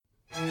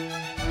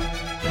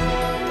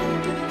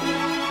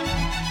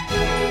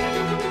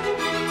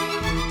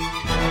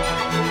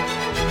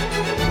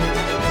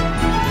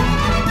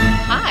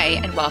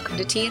welcome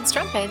to Tea and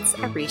Strumpets,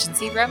 a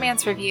Regency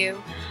romance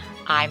review.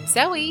 I'm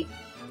Zoe.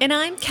 And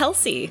I'm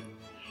Kelsey.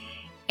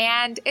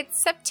 And it's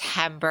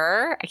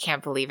September. I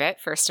can't believe it,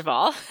 first of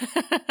all.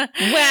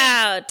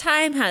 Wow,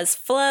 time has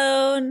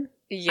flown.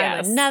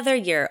 Yes. I'm another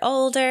year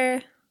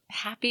older.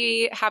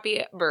 Happy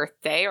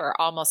birthday, or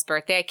almost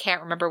birthday. I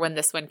can't remember when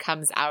this one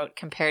comes out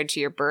compared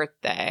to your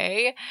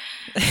birthday.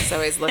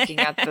 So I was looking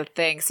at the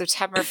thing.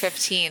 September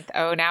 15th.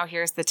 Oh, now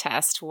here's the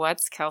test.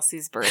 What's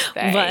Kelsey's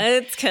birthday?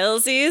 What's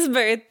Kelsey's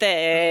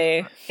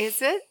birthday?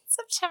 Is it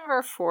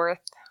September 4th?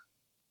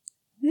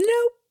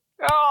 Nope.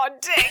 Oh,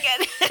 dang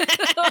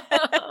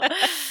it.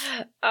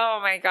 Oh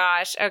my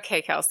gosh.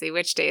 Okay, Kelsey,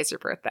 which day is your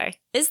birthday?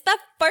 It's the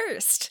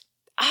 1st.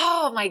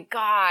 Oh my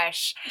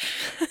gosh.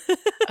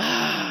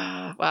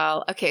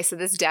 Well, okay, so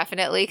this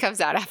definitely comes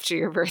out after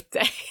your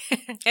birthday.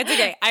 It's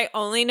okay. I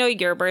only know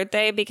your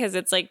birthday because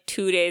it's like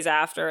 2 days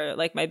after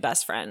like my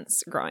best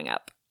friends growing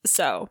up.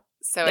 So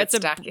it's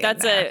stuck in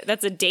there.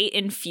 That's a date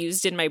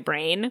infused in my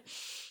brain.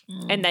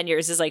 And then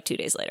yours is like 2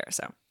 days later.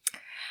 So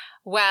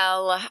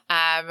well,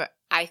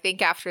 I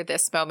think after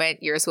this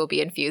moment, yours will be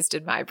infused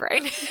in my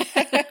brain.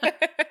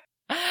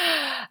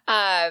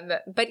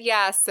 But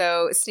yeah,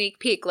 so sneak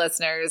peek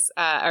listeners,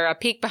 or a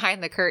peek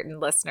behind the curtain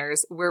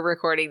listeners, we're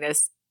recording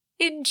this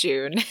in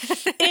June.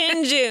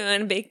 In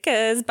June,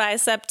 because by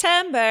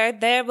September,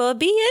 there will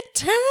be a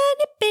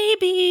tiny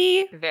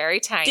baby. Very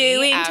tiny.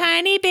 Doing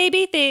tiny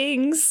baby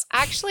things.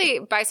 Actually,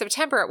 by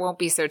September, it won't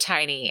be so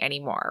tiny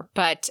anymore.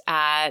 But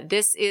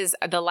this is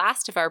the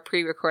last of our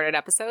pre-recorded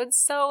episodes.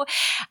 So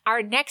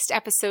our next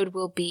episode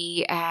will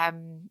be up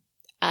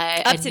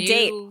to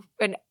date.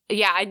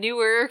 A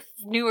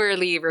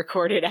newerly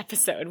recorded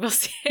episode. We'll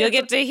see. You'll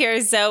get to hear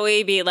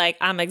Zoe be like,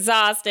 I'm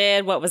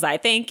exhausted. What was I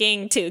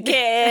thinking? 2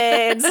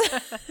 kids.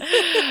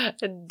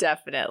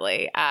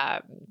 Definitely.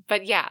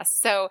 But yeah,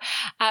 so,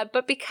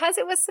 but because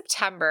it was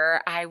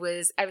September, I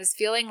was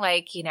feeling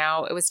like,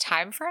 it was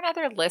time for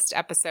another list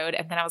episode.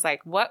 And then I was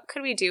like, what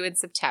could we do in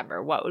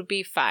September? What would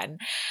be fun?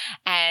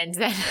 And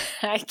then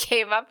I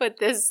came up with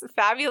this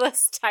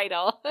fabulous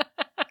title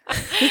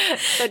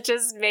that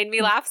just made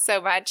me laugh so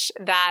much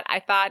that I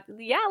thought,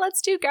 yeah,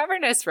 let's do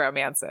governess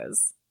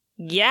romances.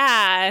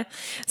 Yeah.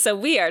 So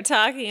we are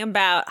talking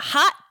about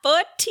Hot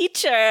for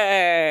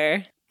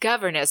Teacher.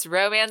 Governess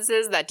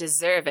romances that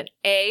deserve an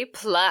A+.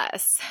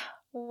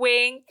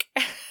 Wink.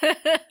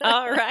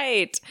 All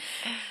right.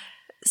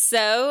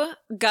 So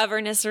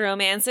governess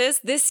romances,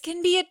 this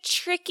can be a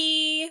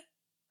tricky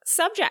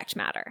subject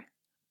matter.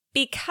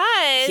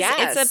 Because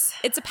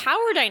it's a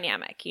power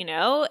dynamic,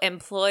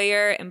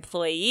 employer,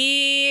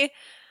 employee,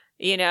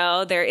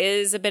 there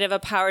is a bit of a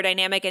power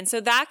dynamic. And so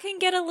that can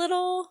get a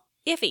little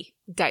iffy.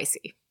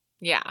 Dicey.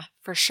 Yeah,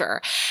 for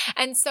sure.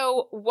 And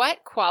so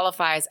what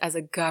qualifies as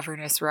a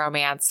governess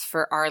romance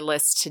for our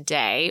list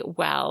today?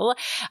 Well,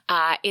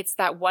 it's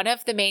that one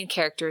of the main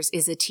characters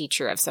is a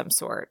teacher of some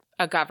sort.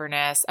 A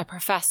governess, a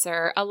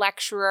professor, a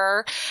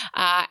lecturer,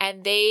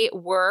 and they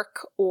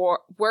work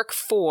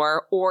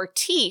for or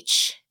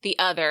teach the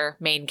other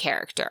main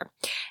character.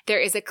 There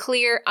is a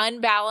clear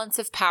unbalance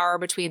of power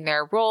between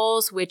their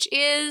roles, which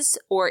is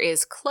or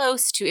is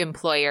close to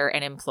employer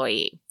and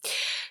employee.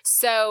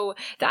 So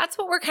that's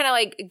what we're kind of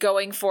like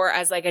going for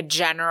as like a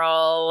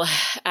general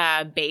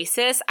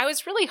basis. I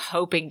was really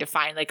hoping to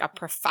find like a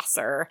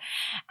professor,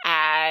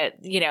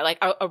 like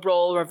a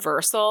role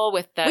reversal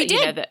with the, we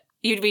did.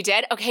 We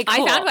did? Okay,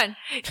 cool. I found one.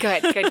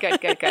 Good.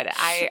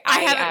 I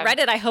haven't read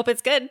it. I hope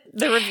it's good.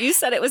 The review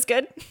said it was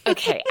good.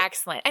 Okay,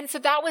 excellent. And so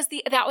that was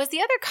the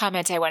other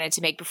comment I wanted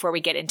to make before we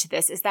get into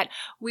this, is that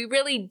we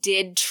really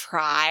did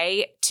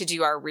try to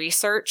do our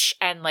research,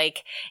 and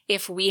like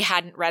if we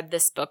hadn't read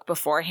this book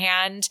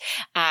beforehand,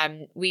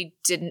 we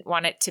didn't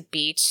want it to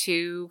be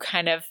too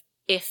kind of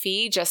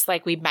iffy, just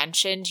like we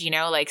mentioned,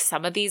 like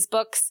some of these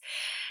books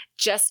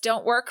just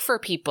don't work for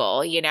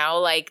people,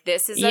 like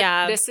this is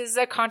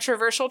a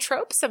controversial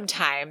trope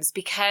sometimes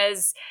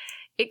because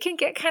it can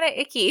get kind of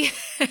icky.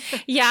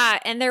 Yeah.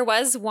 And there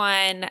was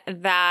one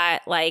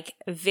that like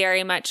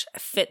very much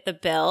fit the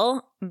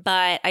bill,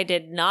 but I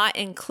did not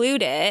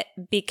include it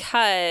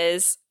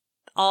because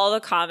all the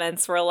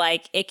comments were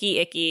like icky,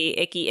 icky,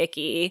 icky,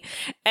 icky.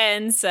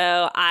 And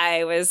so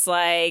I was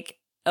like,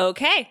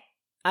 okay,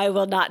 I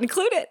will not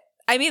include it.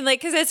 I mean, like,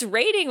 because its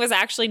rating was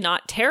actually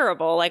not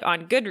terrible, like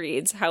on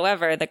Goodreads.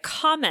 However, the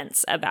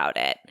comments about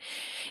it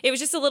was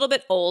just a little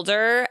bit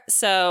older.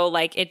 So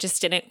like, it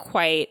just didn't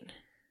quite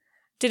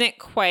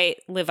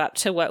live up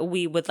to what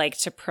we would like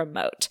to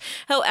promote.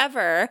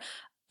 However,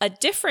 a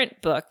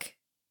different book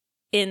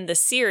in the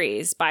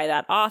series by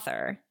that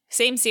author,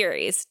 same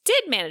series,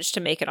 did manage to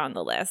make it on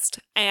the list.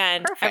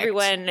 And Perfect.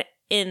 Everyone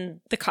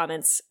in the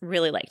comments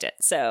really liked it.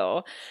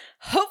 So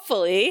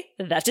hopefully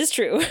that is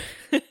true.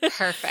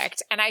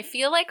 Perfect. And I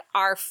feel like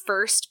our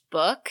first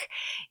book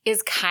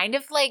is kind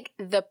of like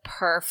the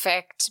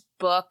perfect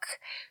book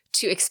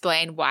to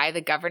explain why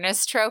the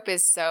governess trope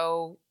is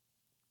so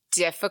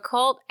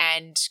difficult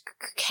and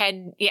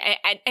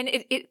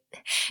it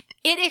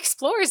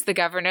explores the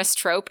governess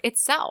trope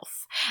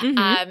itself.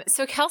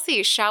 So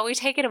Kelsey, shall we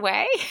take it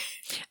away?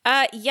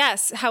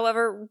 Yes.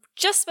 However,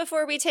 just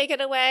before we take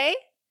it away,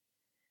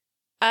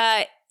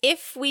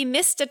 if we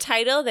missed a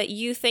title that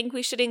you think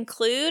we should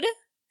include,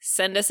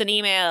 send us an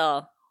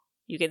email.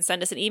 You can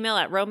send us an email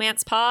at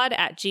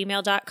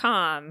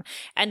romancepod@gmail.com.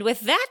 And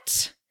with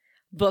that,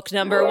 book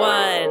number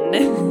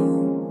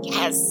 1.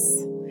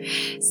 Yes.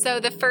 So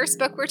the first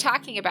book we're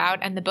talking about,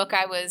 and the book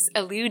I was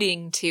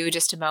alluding to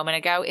just a moment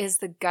ago, is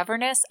The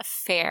Governess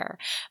Affair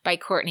by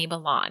Courtney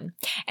Milan.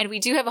 And we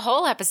do have a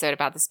whole episode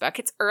about this book.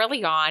 It's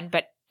early on,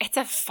 but it's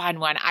a fun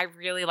one. I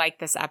really like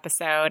this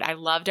episode. I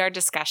loved our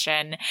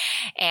discussion.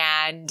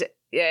 And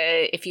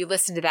if you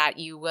listen to that,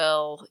 you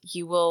will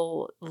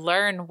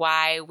learn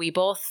why we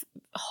both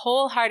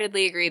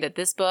wholeheartedly agree that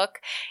this book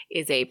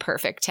is a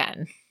perfect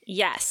 10.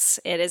 Yes,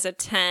 it is a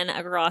 10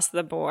 across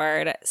the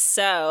board.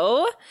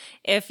 So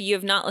if you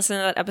have not listened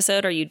to that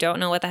episode or you don't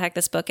know what the heck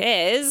this book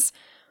is,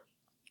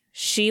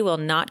 She Will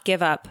Not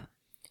Give Up.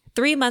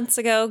 3 months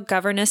ago,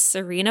 Governess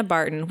Serena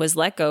Barton was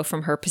let go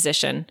from her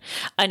position.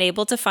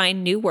 Unable to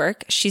find new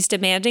work, she's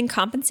demanding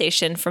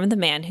compensation from the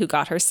man who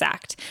got her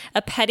sacked,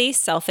 a petty,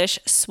 selfish,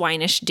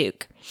 swinish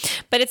duke.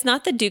 But it's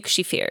not the duke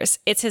she fears.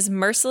 It's his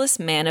merciless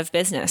man of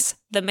business,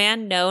 the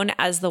man known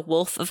as the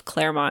Wolf of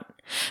Claremont.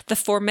 The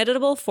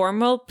formidable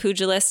former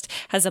pugilist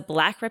has a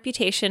black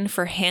reputation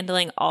for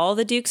handling all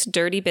the duke's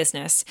dirty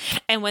business,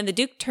 and when the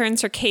duke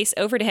turns her case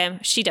over to him,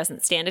 she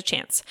doesn't stand a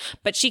chance.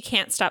 But she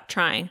can't stop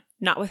trying.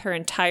 Not with her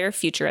entire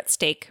future at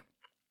stake.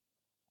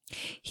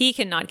 He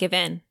cannot give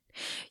in.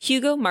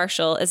 Hugo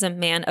Marshall is a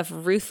man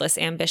of ruthless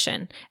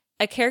ambition,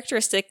 a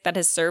characteristic that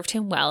has served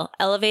him well,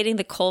 elevating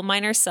the coal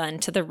miner's son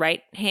to the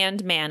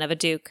right-hand man of a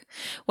duke.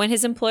 When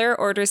his employer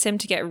orders him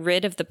to get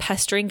rid of the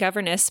pestering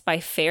governess by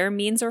fair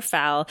means or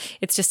foul,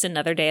 it's just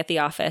another day at the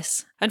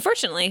office.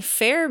 Unfortunately,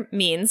 fair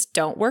means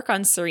don't work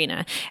on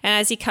Serena,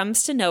 and as he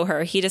comes to know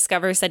her, he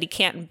discovers that he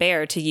can't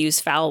bear to use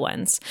foul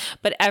ones.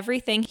 But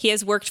everything he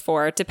has worked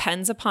for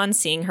depends upon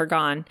seeing her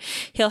gone.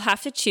 He'll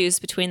have to choose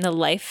between the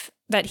life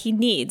that he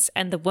needs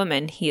and the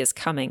woman he is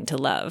coming to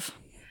love.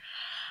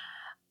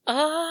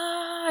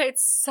 Oh,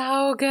 it's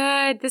so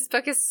good. This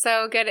book is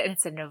so good. And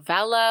it's a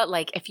novella.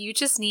 Like, if you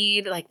just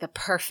need like the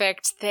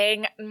perfect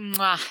thing,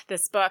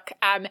 this book.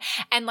 And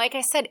like I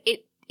said,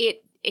 it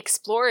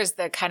explores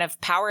the kind of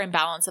power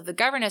imbalance of the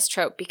governess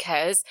trope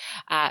because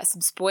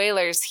some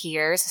spoilers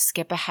here. So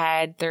skip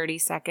ahead 30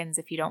 seconds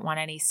if you don't want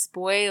any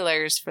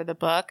spoilers for the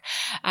book.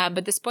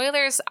 But the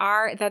spoilers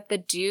are that the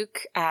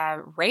Duke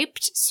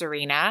raped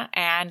Serena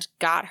and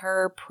got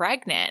her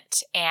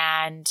pregnant.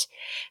 And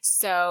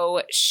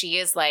so she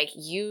is like,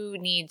 you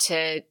need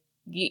to,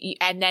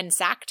 and then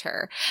sacked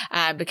her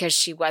because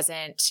she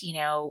wasn't,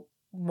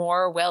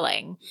 more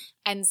willing.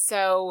 And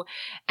so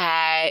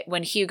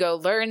when Hugo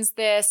learns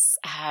this,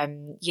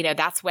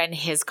 that's when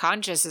his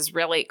conscience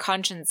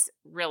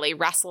really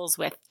wrestles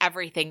with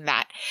everything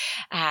that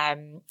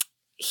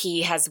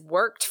he has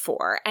worked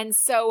for. And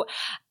so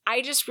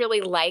I just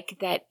really like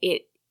that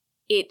it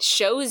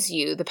shows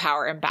you the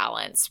power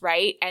imbalance,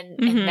 right? And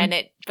then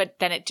it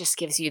just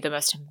gives you the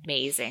most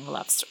amazing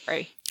love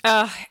story.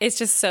 Oh, it's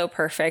just so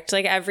perfect.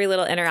 Like every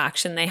little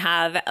interaction they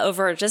have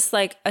over just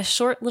like a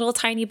short little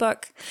tiny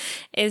book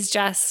it's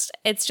just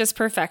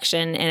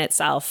perfection in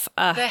itself.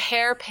 The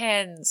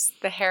hairpins.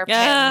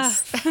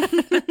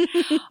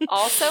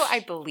 Also,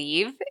 I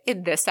believe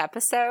in this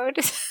episode,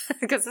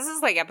 because this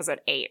is like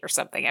episode 8 or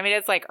something. I mean,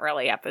 it's like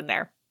early up in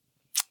there.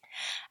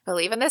 I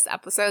believe in this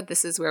episode,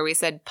 this is where we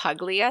said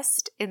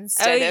pugliest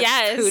instead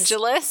of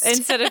pugilist.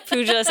 Instead of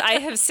pugilist. I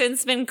have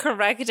since been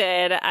corrected,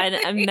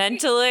 and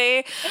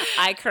mentally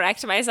I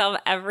correct myself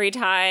every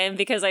time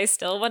because I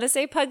still want to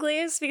say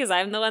pugliest because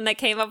I'm the one that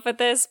came up with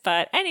this.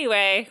 But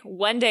anyway,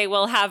 one day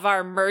we'll have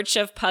our merch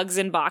of pugs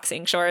in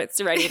boxing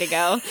shorts ready to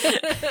go.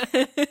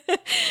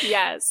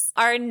 Yes.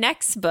 Our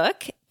next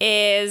book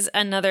is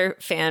another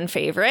fan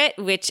favorite,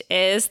 which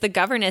is The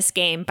Governess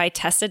Game by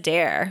Tessa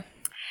Dare.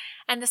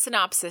 And the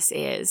synopsis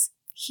is,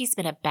 he's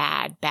been a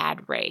bad,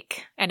 bad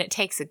rake, and it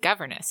takes a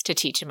governess to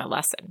teach him a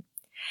lesson.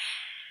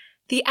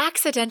 The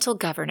accidental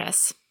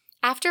governess.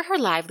 After her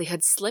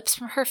livelihood slips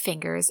from her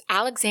fingers,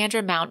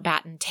 Alexandra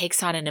Mountbatten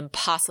takes on an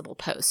impossible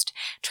post,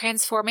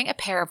 transforming a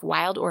pair of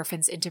wild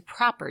orphans into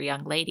proper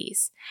young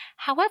ladies.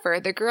 However,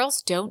 the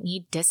girls don't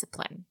need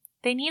discipline.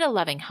 They need a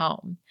loving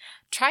home.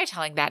 Try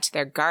telling that to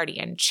their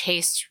guardian,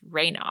 Chase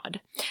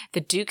Raynaud,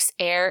 the Duke's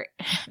heir...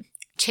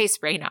 Chase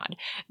Raynaud,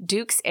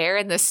 Duke's heir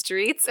in the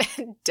streets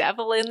and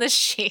devil in the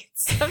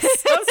sheets. I'm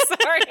so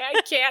sorry. I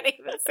can't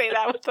even say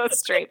that with a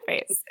straight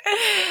face.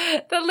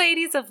 The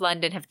ladies of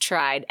London have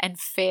tried and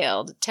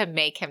failed to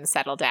make him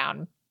settle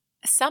down.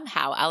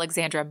 Somehow,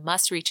 Alexandra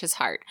must reach his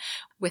heart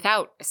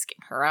without risking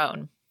her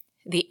own.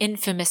 The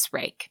infamous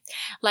rake.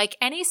 Like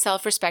any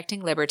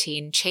self-respecting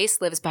libertine, Chase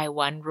lives by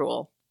one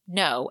rule.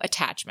 No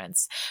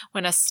attachments.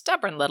 When a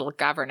stubborn little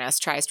governess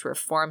tries to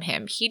reform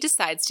him, he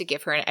decides to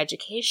give her an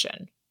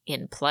education.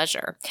 in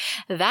pleasure.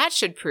 That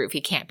should prove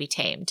he can't be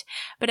tamed.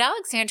 But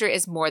Alexandra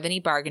is more than he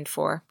bargained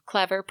for.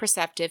 Clever,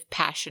 perceptive,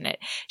 passionate.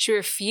 She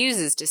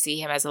refuses to see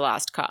him as a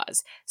lost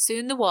cause.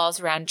 Soon the walls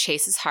around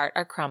Chase's heart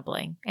are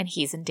crumbling, and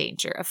he's in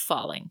danger of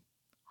falling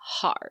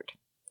hard.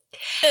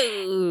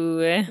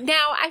 Ooh.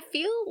 Now, I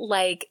feel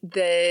like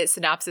the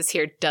synopsis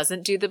here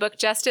doesn't do the book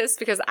justice,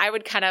 because I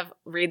would kind of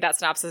read that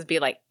synopsis and be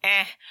like,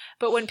 eh.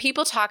 But when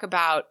people talk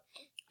about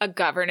a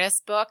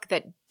governess book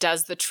that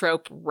does the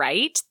trope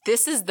right,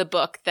 this is the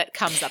book that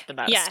comes up the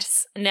most.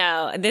 Yes.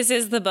 No, this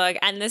is the book.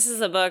 And this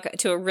is a book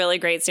to a really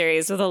great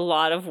series with a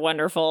lot of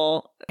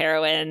wonderful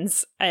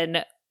heroines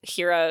and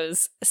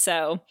heroes.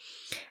 So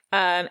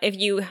if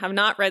you have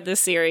not read this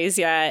series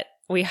yet,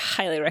 we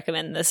highly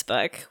recommend this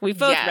book. We've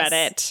both read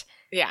it.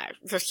 Yeah.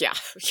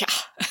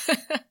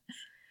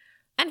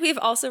 And we've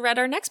also read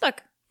our next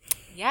book.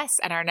 Yes.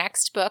 And our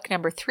next book,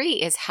 number 3,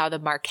 is How the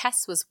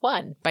Marquess Was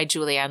Won by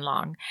Julianne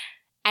Long.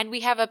 And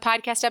we have a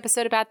podcast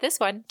episode about this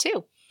one,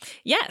 too.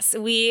 Yes,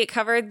 we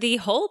covered the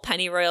whole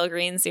Pennyroyal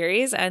Green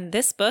series, and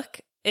this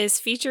book is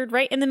featured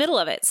right in the middle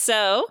of it.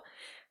 So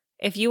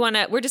if you want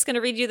to, we're just going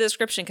to read you the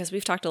description because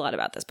we've talked a lot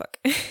about this book.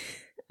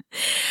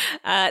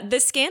 The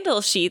scandal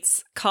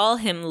sheets call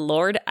him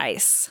Lord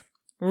Ice.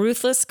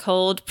 Ruthless,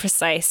 cold,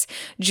 precise,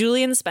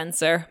 Julian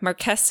Spencer,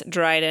 Marquess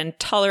Dryden,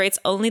 tolerates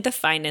only the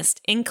finest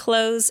in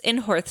clothes,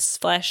 in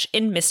horseflesh,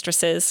 in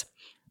mistresses.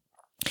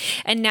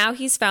 And now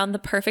he's found the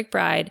perfect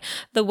bride,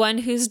 the one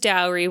whose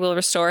dowry will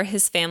restore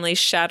his family's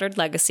shattered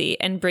legacy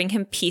and bring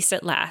him peace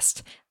at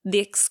last, the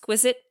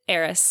exquisite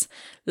heiress,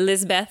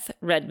 Lisbeth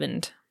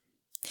Redmond.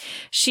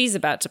 She's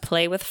about to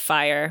play with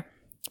fire.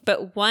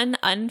 But one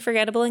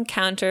unforgettable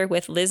encounter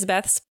with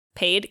Lisbeth's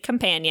paid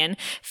companion,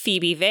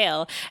 Phoebe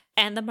Vale,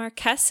 and the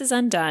Marquess is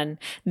undone.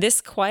 This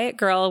quiet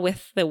girl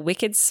with the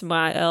wicked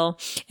smile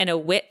and a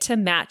wit to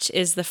match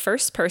is the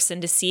first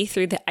person to see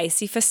through the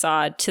icy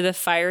facade to the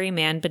fiery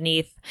man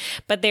beneath.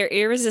 But their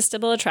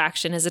irresistible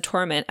attraction is a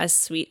torment as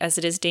sweet as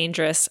it is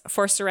dangerous,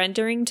 for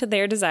surrendering to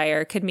their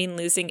desire could mean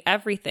losing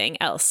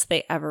everything else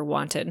they ever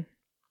wanted.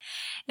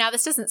 Now,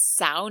 this doesn't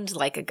sound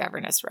like a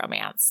governess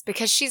romance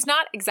because she's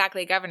not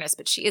exactly a governess,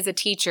 but she is a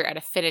teacher at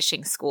a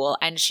finishing school,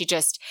 and she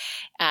just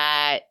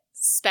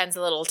spends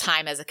a little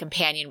time as a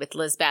companion with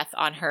Lisbeth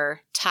on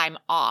her time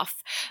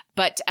off.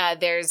 But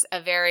there's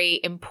a very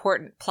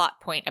important plot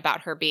point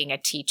about her being a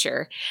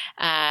teacher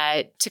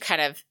to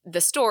kind of the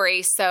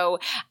story. So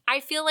I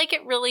feel like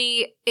it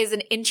really is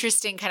an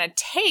interesting kind of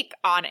take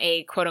on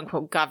a quote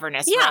unquote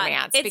governess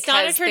romance. It's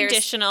not a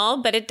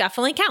traditional, but it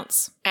definitely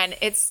counts. And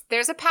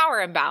there's a power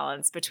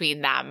imbalance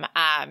between them.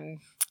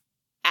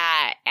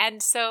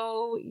 And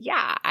so,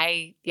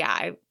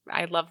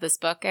 I love this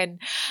book.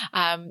 And,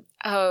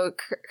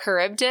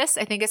 Charybdis,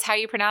 I think is how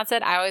you pronounce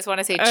it. I always want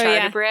to say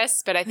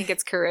Charybdis, but I think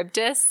it's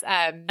Charybdis.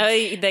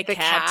 The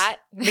cat.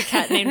 The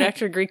cat named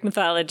after Greek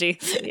mythology.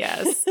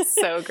 Yes.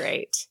 So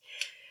great.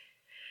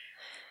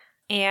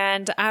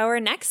 And our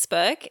next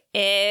book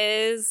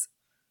is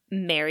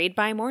Married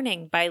by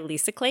Morning by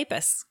Lisa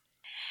Kleypas.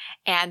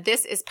 And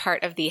this is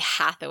part of the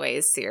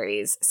Hathaways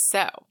series.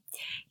 So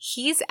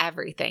he's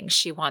everything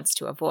she wants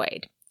to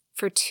avoid.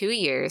 For 2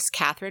 years,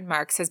 Catherine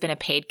Marks has been a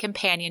paid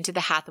companion to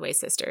the Hathaway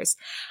sisters,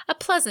 a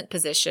pleasant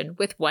position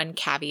with one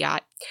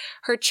caveat.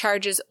 Her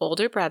charge's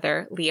older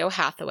brother, Leo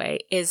Hathaway,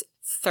 is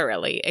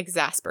thoroughly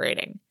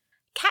exasperating.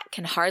 Kat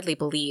can hardly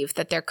believe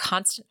that their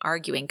constant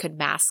arguing could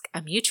mask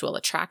a mutual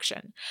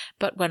attraction.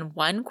 But when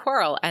one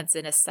quarrel ends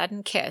in a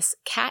sudden kiss,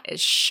 Kat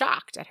is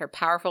shocked at her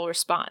powerful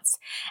response,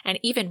 and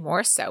even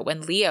more so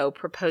when Leo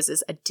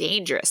proposes a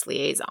dangerous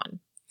liaison.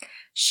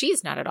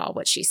 She's not at all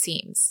what she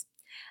seems.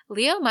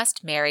 Leo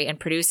must marry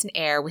and produce an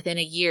heir within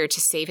a year to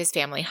save his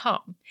family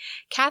home.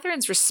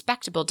 Catherine's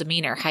respectable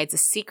demeanor hides a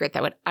secret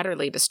that would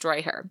utterly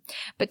destroy her.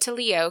 But to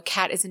Leo,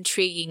 Kat is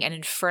intriguing and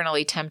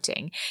infernally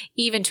tempting,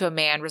 even to a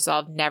man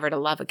resolved never to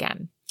love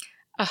again.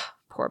 Oh,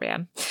 poor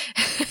man.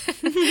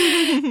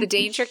 The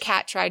danger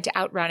Kat tried to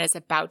outrun is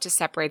about to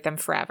separate them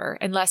forever,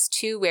 unless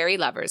two wary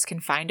lovers can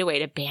find a way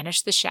to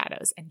banish the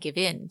shadows and give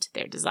in to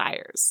their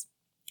desires.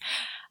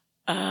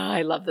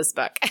 I love this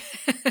book.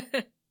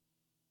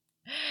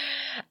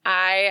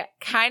 I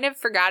kind of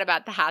forgot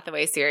about the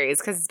Hathaway series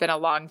because it's been a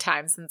long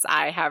time since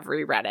I have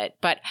reread it,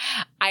 but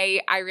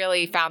I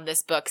really found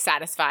this book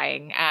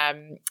satisfying.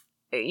 I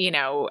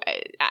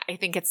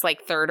think it's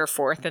like 3rd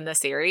or 4th in the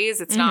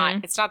series. It's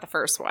not the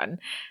first one.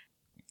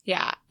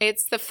 Yeah,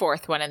 it's the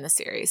 4th one in the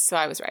series. So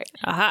I was right.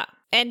 Aha.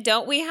 And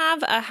don't we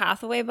have a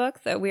Hathaway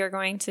book that we are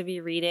going to be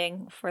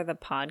reading for the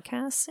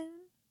podcast soon?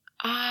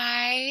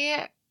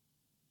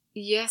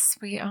 Yes,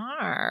 we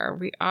are.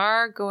 We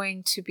are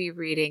going to be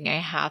reading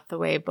a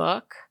Hathaway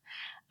book.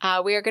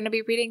 We are going to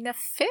be reading the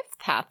 5th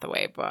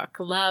Hathaway book,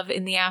 Love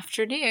in the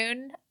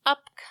Afternoon,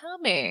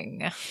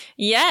 upcoming.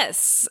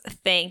 Yes.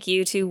 Thank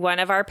you to one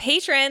of our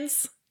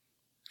patrons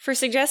for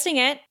suggesting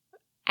it.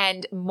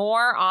 And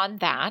more on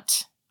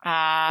that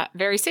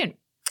very soon.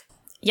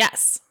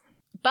 Yes.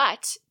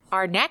 But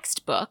our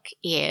next book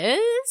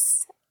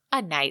is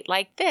A Night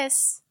Like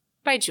This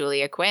by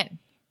Julia Quinn.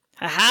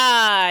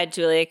 Aha,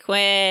 Julia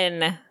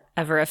Quinn,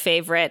 ever a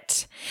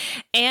favorite.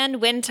 Anne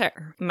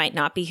Winter might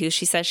not be who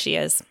she says she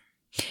is.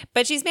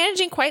 But she's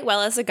managing quite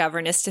well as a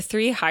governess to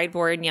 3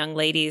 high-born young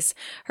ladies.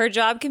 Her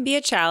job can be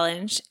a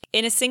challenge.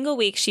 In a single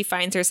week, she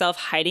finds herself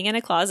hiding in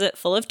a closet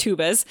full of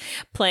tubas,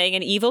 playing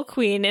an evil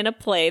queen in a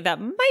play that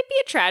might be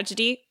a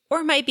tragedy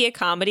or might be a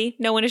comedy,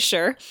 no one is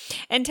sure,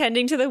 and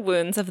tending to the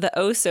wounds of the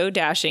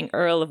oh-so-dashing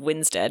Earl of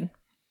Winstead.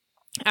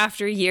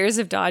 After years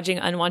of dodging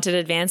unwanted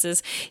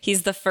advances,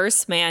 he's the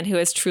first man who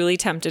has truly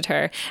tempted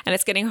her, and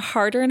it's getting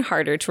harder and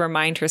harder to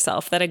remind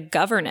herself that a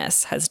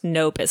governess has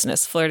no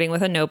business flirting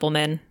with a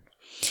nobleman.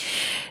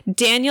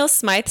 Daniel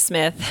Smythe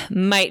Smith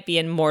might be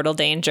in mortal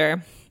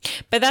danger,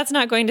 but that's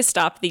not going to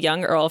stop the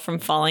young Earl from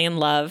falling in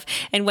love,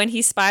 and when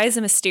he spies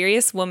a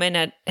mysterious woman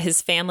at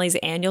his family's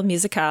annual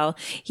musicale,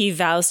 he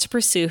vows to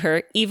pursue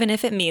her, even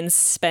if it means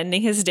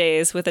spending his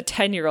days with a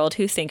 10-year-old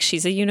who thinks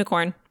she's a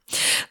unicorn.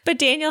 But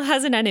Daniel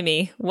has an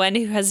enemy, one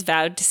who has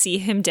vowed to see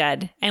him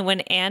dead, and when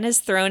Anne is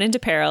thrown into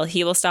peril,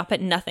 he will stop at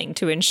nothing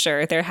to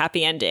ensure their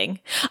happy ending.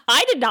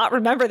 I did not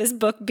remember this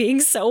book being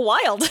so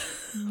wild.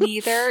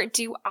 Neither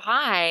do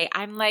I.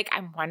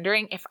 I'm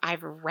wondering if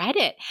I've read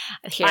it.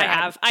 Here, I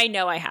have. I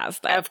know I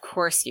have. But of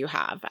course you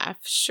have.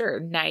 Sure.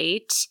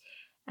 Night.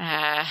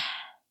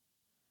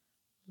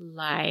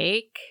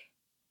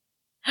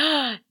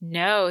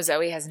 No,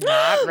 Zoe has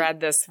not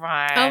read this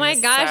one. Oh my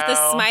gosh,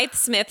 the Smythe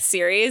Smith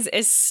series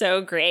is so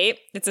great.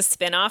 It's a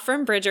spinoff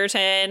from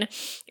Bridgerton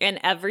and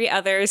every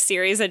other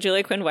series that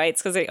Julia Quinn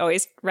writes, because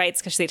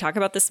they talk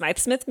about the Smythe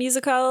Smith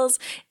musicals,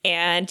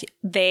 and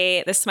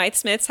the Smythe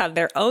Smiths have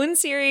their own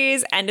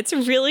series, and it's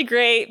really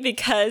great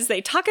because they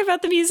talk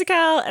about the musical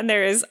and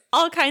there's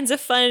all kinds of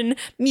fun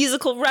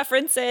musical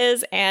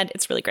references, and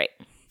it's really great.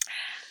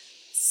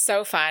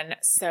 So fun.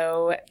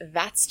 So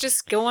that's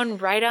just going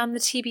right on the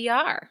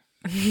TBR.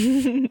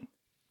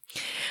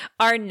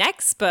 Our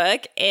next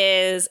book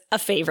is a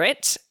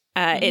favorite.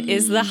 It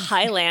is The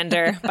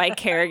Highlander by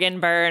Kerrigan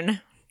Byrne.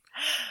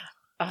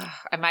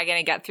 Am I going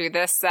to get through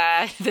this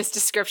this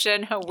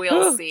description?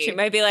 We'll see. She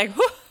might be like,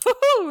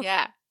 whoo.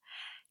 Yeah.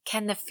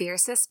 Can the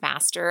fiercest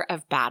master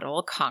of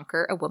battle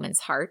conquer a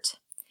woman's heart?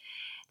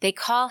 They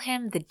call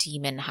him the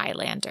Demon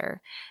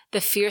Highlander.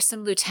 The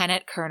fearsome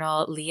Lieutenant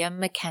Colonel Liam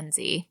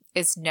Mackenzie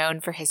is known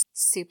for his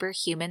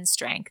superhuman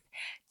strength,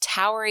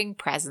 towering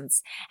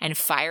presence, and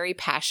fiery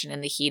passion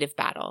in the heat of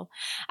battle.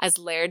 As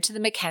laird to the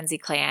Mackenzie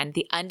clan,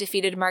 the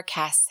undefeated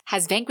Marquess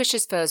has vanquished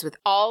his foes with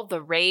all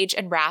the rage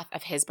and wrath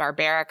of his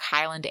barbaric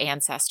Highland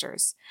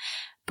ancestors.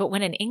 But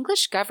when an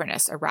English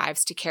governess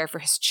arrives to care for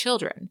his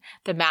children,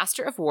 the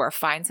Master of War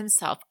finds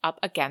himself up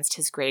against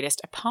his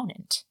greatest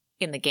opponent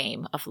in the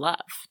game of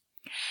love.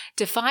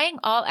 Defying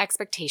all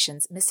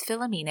expectations, Miss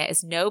Philomena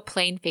is no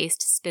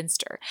plain-faced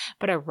spinster,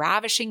 but a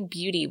ravishing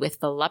beauty with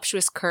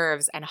voluptuous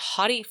curves and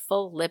haughty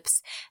full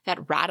lips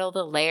that rattle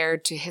the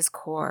laird to his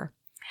core.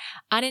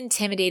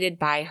 Unintimidated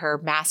by her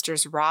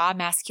master's raw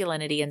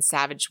masculinity and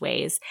savage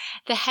ways,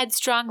 the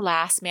headstrong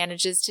lass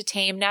manages to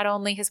tame not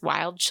only his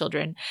wild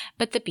children,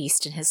 but the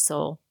beast in his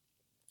soul.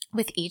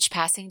 With each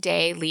passing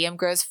day, Liam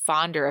grows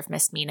fonder of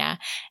Miss Mina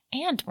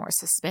and more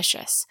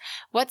suspicious.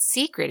 What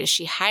secret is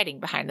she hiding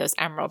behind those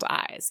emerald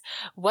eyes?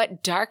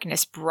 What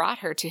darkness brought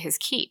her to his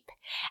keep?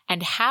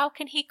 And how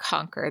can he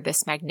conquer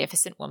this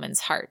magnificent woman's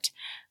heart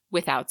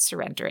without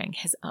surrendering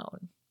his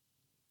own?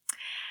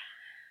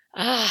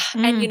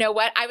 And you know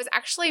what? I was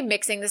actually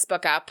mixing this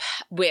book up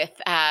with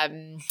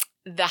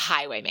The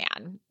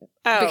Highwayman.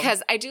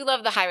 Because I do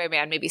love The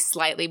Highwayman maybe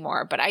slightly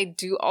more, but I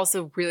do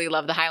also really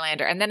love The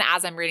Highlander. And then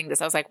as I'm reading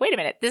this, I was like, wait a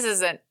minute, this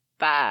isn't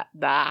the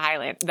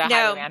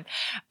Highwayman.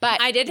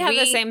 But I did have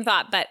the same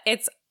thought, but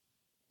it's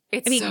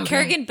so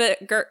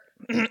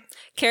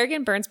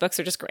Kerrigan Byrne's books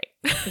are just great.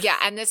 Yeah,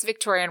 and this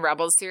Victorian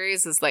Rebels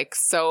series is like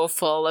so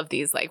full of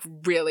these like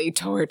really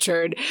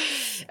tortured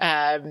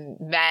men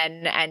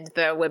and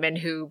the women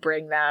who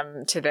bring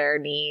them to their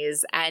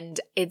knees, and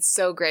it's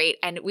so great.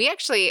 And we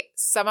actually,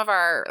 some of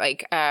our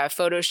like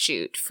photo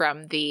shoot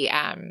from the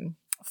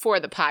for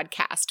the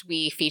podcast,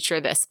 we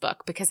feature this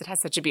book because it has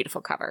such a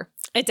beautiful cover.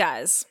 It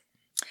does.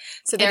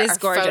 So it is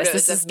gorgeous.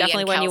 This is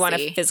definitely one you want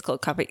a physical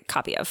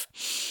copy of.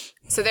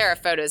 So there are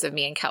photos of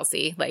me and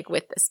Kelsey like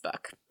with this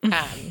book.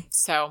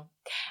 So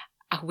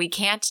we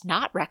can't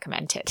not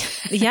recommend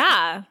it.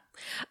 Yeah.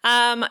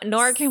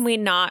 Nor can we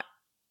not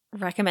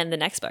recommend the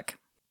next book.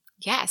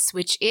 Yes,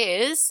 which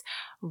is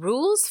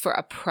Rules for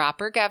a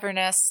Proper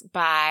Governess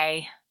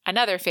by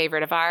another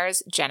favorite of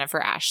ours,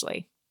 Jennifer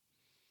Ashley.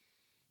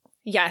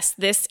 Yes,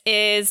 this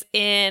is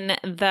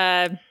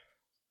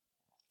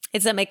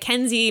it's a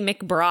Mackenzie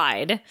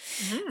McBride.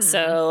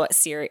 So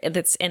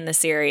that's in the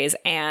series.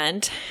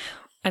 And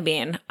I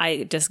mean,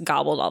 I just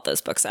gobbled all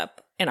those books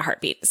up in a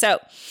heartbeat. So,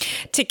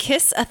 To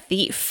Kiss a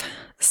Thief.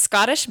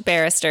 Scottish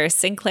barrister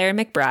Sinclair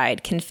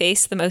McBride can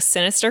face the most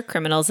sinister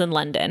criminals in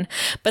London,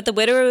 but the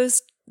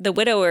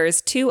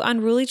widower's 2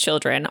 unruly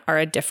children are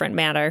a different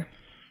matter.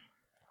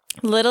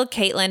 Little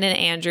Caitlin and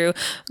Andrew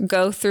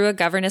go through a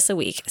governess a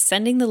week,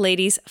 sending the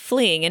ladies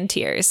fleeing in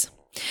tears.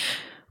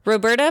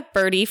 Roberta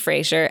Bertie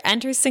Fraser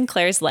enters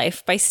Sinclair's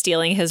life by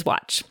stealing his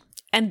watch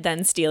and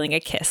then stealing a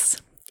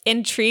kiss.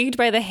 Intrigued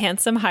by the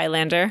handsome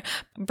Highlander,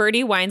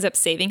 Bertie winds up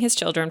saving his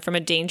children from a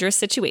dangerous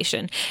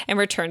situation and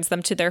returns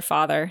them to their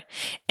father.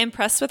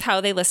 Impressed with how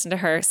they listen to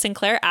her,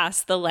 Sinclair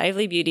asks the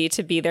lively beauty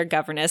to be their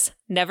governess,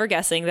 never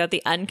guessing that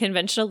the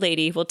unconventional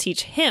lady will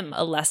teach him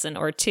a lesson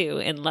or two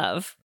in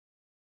love.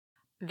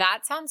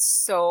 That sounds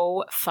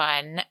so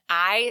fun.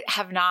 I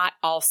have not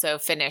also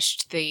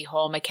finished the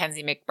whole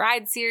Mackenzie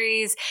McBride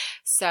series,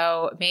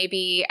 so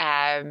maybe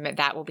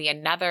that will be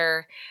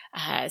another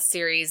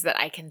series that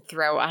I can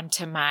throw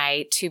onto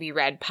my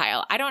to-be-read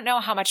pile. I don't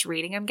know how much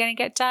reading I'm going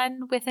to get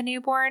done with a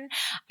newborn.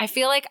 I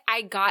feel like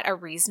I got a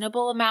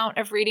reasonable amount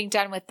of reading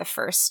done with the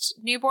first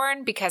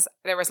newborn because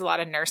there was a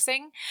lot of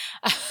nursing.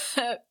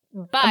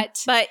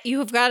 But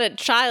you've got a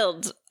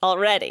child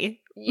already.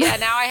 Yeah,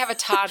 now I have a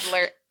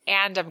toddler.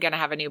 And I'm going to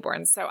have a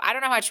newborn. So I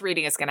don't know how much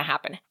reading is going to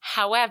happen.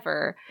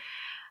 However,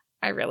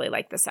 I really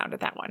like the sound of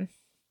that one.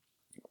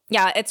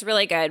 Yeah, it's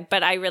really good.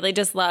 But I really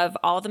just love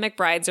all the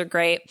McBrides are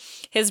great.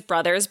 His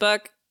brother's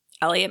book,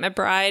 Elliot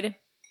McBride,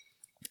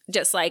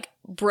 just like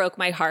broke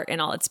my heart in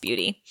all its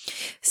beauty.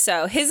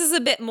 So his is a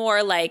bit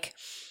more like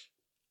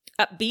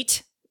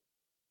upbeat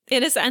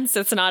in a sense.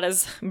 It's not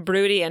as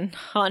broody and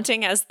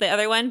haunting as the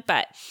other one,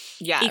 but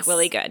yes.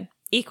 Equally good.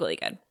 Equally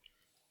good.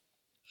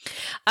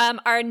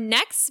 Our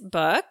next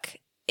book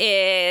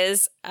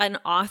is an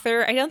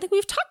author I don't think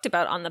we've talked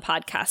about on the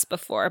podcast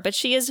before, but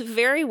she is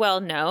very well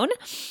known.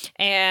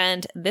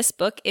 And this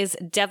book is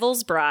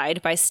Devil's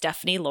Bride by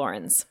Stephanie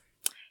Lawrence.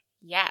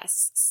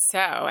 Yes. So,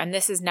 and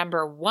this is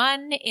number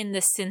 1 in the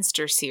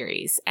Sinster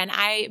series. And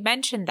I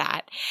mentioned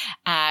that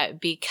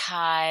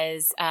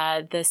because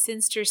the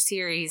Sinster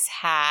series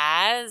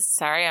has,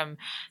 sorry, I'm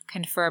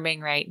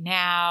confirming right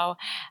now,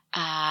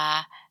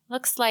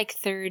 looks like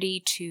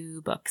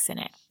 32 books in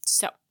it.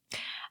 So,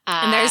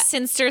 and there's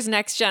Sinster's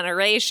Next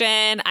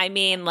Generation. I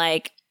mean,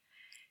 like,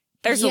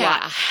 there's a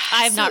lot.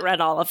 I have not read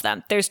all of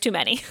them. There's too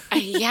many.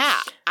 Yeah,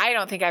 I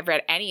don't think I've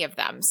read any of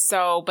them.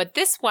 So, but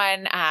this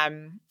one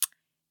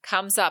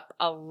comes up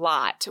a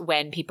lot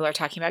when people are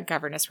talking about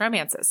governess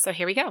romances. So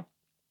here we go.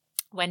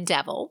 When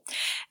Devil,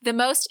 the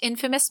most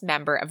infamous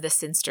member of the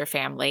Sinster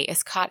family,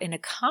 is caught in a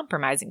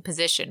compromising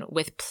position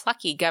with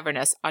plucky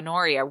governess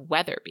Honoria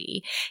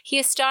Weatherby, he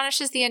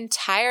astonishes the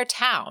entire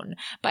town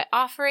by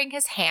offering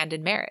his hand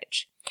in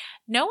marriage.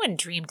 No one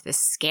dreamed this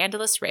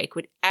scandalous rake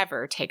would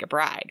ever take a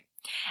bride.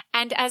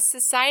 And as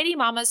society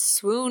mamas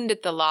swooned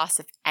at the loss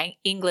of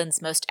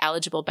England's most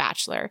eligible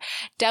bachelor,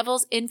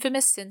 Devil's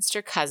infamous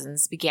Sinster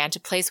cousins began to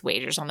place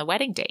wagers on the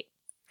wedding date.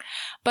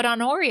 But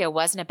Honoria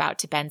wasn't about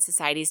to bend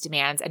society's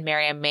demands and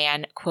marry a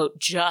man, quote,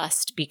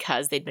 just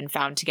because they'd been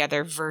found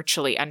together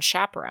virtually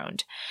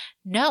unchaperoned.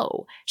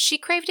 No, she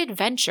craved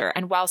adventure,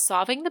 and while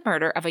solving the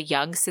murder of a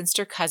young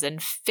Sinster cousin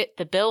fit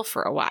the bill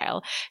for a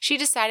while, she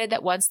decided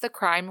that once the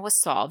crime was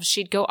solved,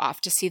 she'd go off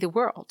to see the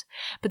world.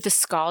 But the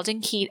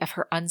scalding heat of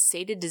her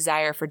unsated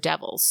desire for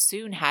Devil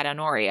soon had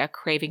Honoria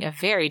craving a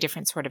very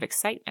different sort of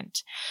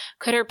excitement.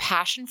 Could her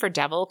passion for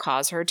Devil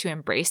cause her to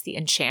embrace the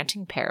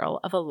enchanting peril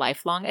of a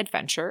lifelong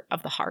adventure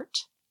of the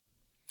heart?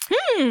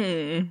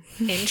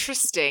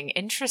 Interesting.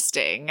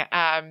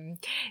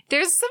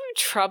 There's some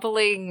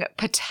troubling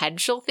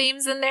potential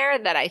themes in there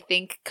that I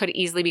think could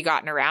easily be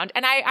gotten around.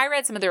 And I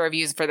read some of the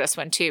reviews for this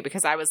one too,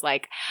 because I was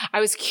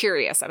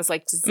curious. I was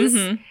like, does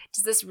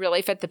this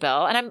really fit the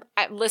bill? And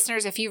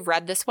listeners, if you've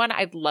read this one,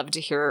 I'd love to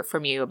hear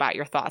from you about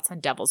your thoughts on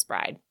Devil's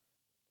Bride.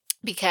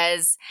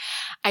 Because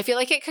I feel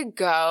like it could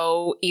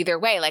go either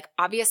way. Like,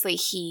 obviously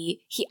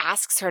he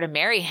asks her to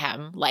marry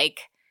him,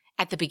 like,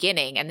 at the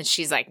beginning, and then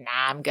she's like,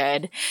 nah, I'm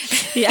good.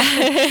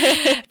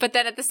 Yeah. But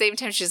then at the same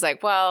time, she's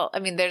like, well, I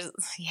mean, there's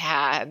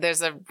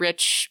a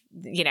rich,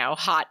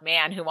 hot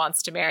man who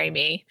wants to marry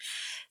me.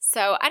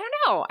 So I don't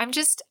know.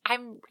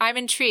 I'm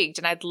intrigued,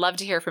 and I'd love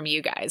to hear from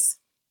you guys.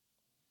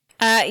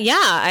 Yeah,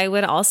 I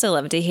would also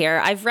love to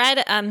hear. I've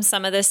read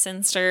some of the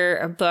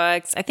Sinster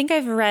books. I think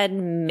I've read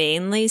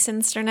mainly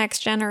Sinster Next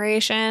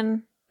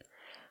Generation.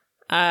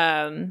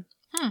 I've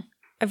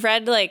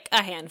read like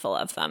a handful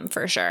of them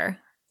for sure.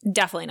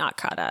 Definitely not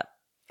caught up.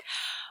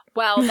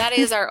 Well, that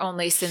is our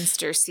only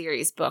Sinster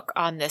series book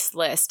on this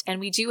list, and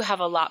we do have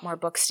a lot more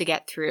books to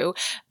get through.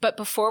 But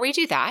before we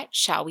do that,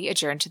 shall we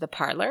adjourn to the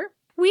parlor?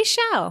 We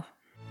shall.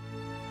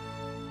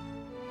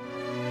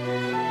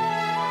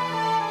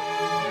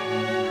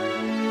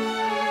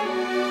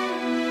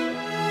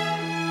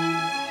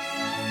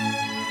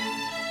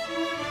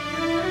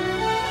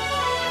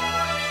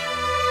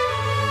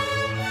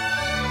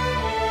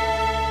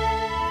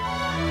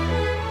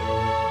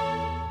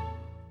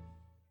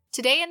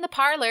 Today in the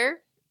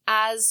parlor,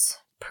 as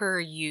per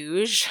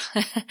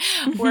usual,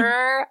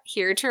 we're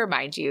here to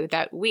remind you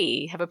that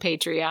we have a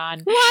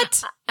Patreon.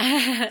 What?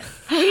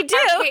 We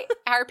do.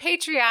 Our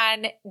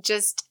Patreon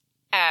just,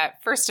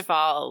 first of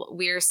all,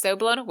 we're so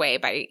blown away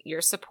by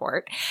your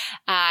support,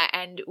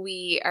 and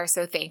we are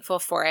so thankful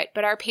for it.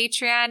 But our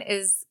Patreon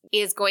is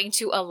is going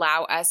to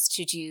allow us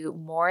to do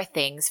more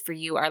things for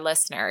you, our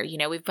listener. You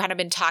know, we've kind of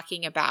been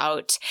talking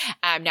about,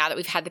 now that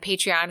we've had the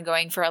Patreon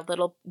going for a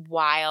little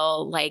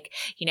while, like,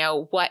 you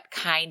know, what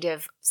kind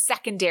of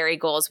secondary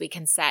goals we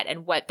can set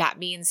and what that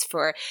means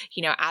for,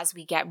 you know, as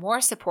we get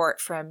more support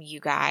from you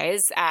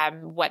guys,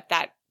 what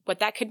that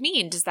could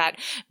mean. Does that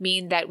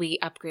mean that we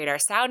upgrade our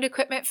sound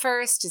equipment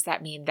first? Does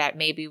that mean that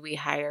maybe we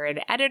hire an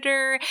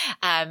editor?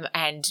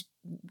 And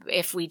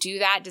if we do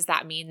that, does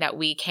that mean that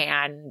we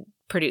can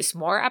produce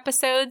more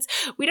episodes?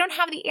 We don't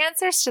have the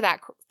answers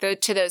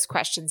to those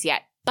questions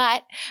yet,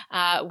 but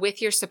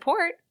with your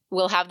support,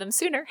 we'll have them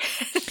sooner.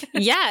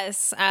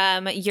 Yes.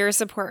 Your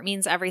support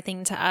means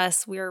everything to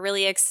us. We're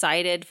really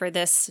excited for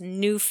this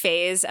new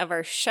phase of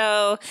our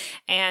show.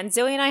 And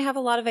Zoe and I have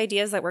a lot of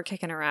ideas that we're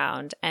kicking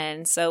around.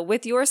 And so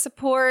with your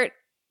support,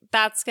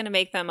 that's going to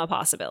make them a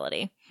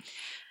possibility.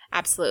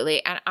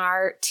 Absolutely. And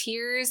our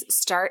tiers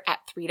start at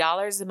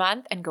 $3 a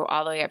month and go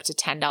all the way up to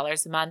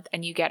 $10 a month.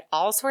 And you get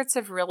all sorts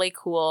of really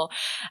cool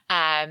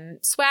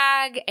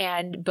swag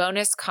and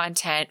bonus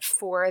content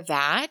for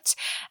that.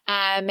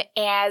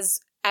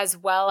 As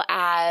well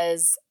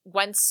as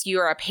once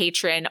you're a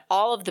patron,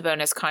 all of the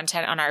bonus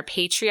content on our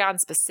Patreon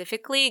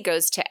specifically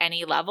goes to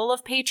any level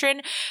of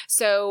patron.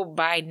 So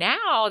by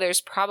now, there's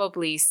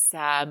probably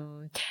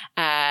some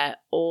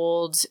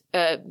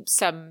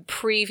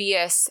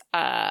previous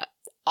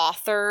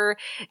author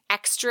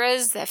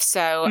extras.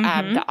 So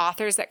the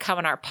authors that come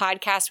on our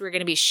podcast, we're going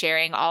to be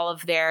sharing all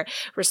of their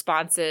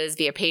responses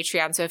via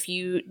Patreon. So if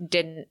you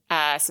didn't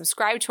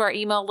subscribe to our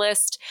email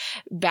list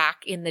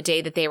back in the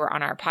day that they were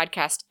on our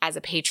podcast as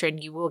a patron,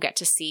 you will get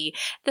to see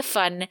the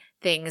fun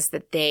things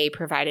that they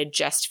provided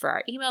just for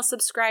our email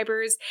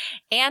subscribers.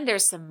 And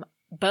there's some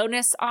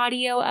bonus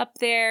audio up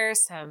there,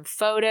 some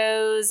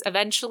photos.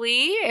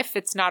 Eventually, if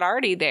it's not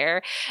already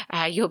there,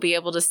 you'll be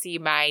able to see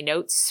my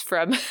notes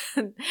from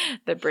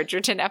the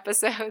Bridgerton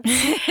episodes.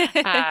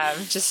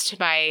 Just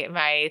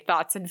my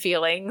thoughts and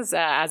feelings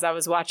as I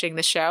was watching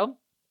the show.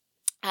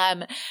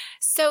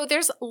 So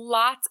there's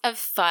lots of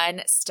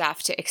fun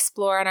stuff to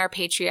explore on our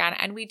Patreon,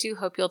 and we do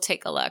hope you'll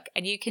take a look.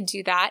 And you can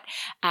do that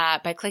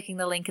by clicking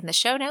the link in the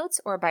show notes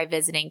or by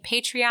visiting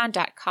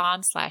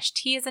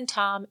patreon.com/T as in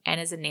Tom, N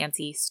as in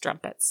Nancy,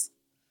 Strumpets.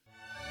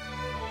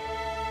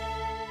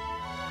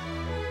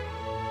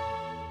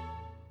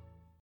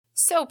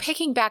 So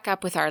picking back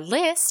up with our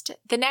list,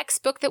 the next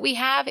book that we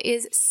have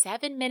is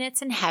 7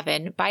 Minutes in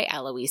Heaven by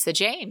Eloisa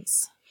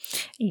James.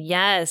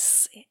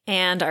 Yes.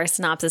 And our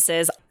synopsis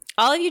is,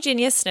 all of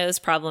Eugenia Snow's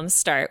problems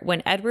start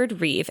when Edward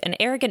Reeve, an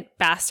arrogant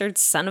bastard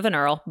son of an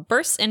earl,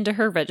 bursts into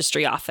her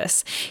registry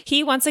office.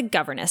 He wants a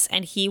governess,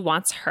 and he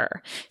wants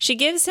her. She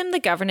gives him the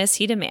governess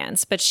he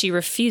demands, but she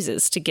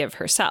refuses to give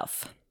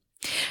herself.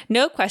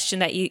 No question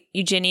that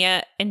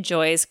Eugenia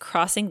enjoys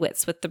crossing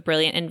wits with the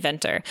brilliant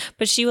inventor,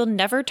 but she will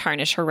never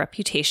tarnish her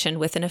reputation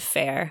with an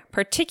affair,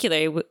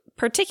 particularly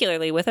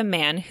with a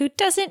man who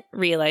doesn't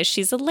realize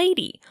she's a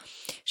lady.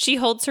 She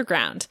holds her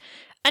ground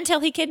until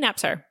he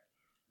kidnaps her.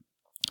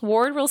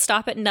 Ward will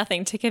stop at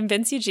nothing to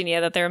convince Eugenia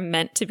that they're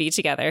meant to be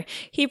together.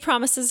 He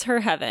promises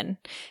her heaven.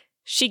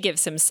 She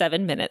gives him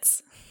 7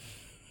 minutes.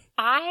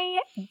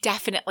 I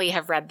definitely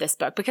have read this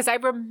book because I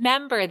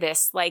remember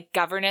this like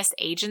governess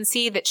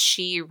agency that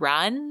she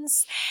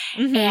runs.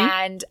 Mm-hmm.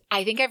 And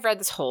I think I've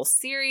read this whole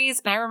series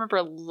and I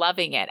remember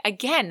loving it.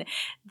 Again,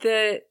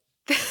 the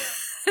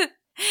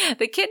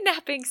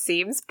kidnapping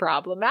seems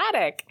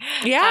problematic.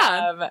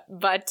 Yeah.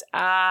 But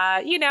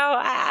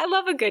I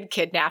love a good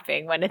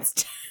kidnapping when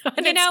it's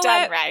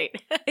done right.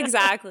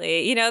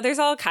 Exactly. There's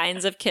all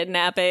kinds of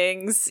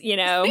kidnappings,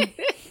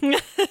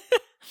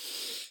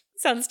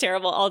 Sounds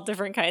terrible. All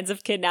different kinds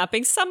of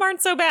kidnappings. Some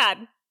aren't so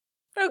bad.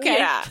 Okay.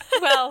 Yeah.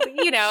 Well,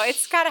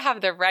 it's got to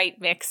have the right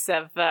mix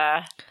of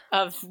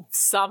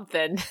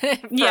something.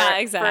 Yeah,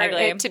 exactly.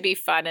 For it to be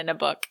fun in a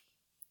book.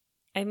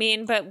 I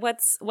mean, but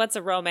what's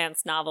a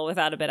romance novel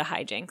without a bit of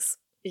hijinks?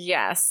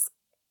 Yes.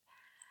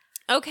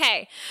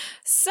 Okay.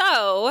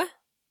 So,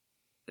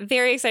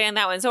 very exciting on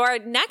that one. So our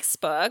next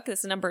book, this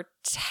is number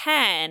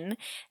 10.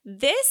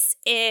 This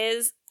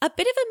is a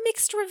bit of a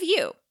mixed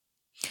review.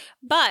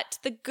 But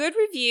the good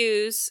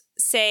reviews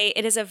say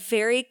it is a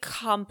very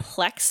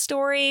complex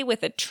story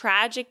with a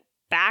tragic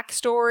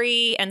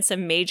backstory and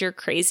some major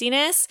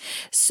craziness.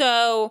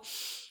 So,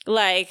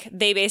 they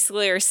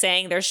basically are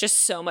saying there's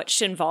just so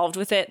much involved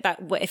with it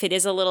that if it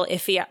is a little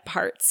iffy at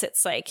parts,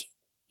 it's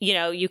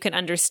you can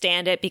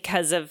understand it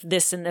because of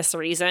this and this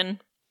reason.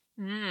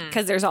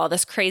 Because there's all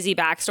this crazy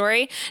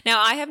backstory.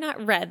 Now, I have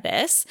not read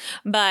this,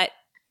 but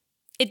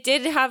it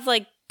did have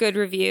good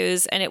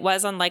reviews, and it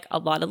was on a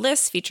lot of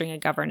lists featuring a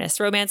governess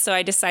romance, so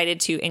I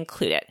decided to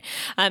include it.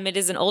 It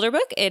is an older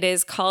book. It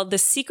is called The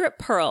Secret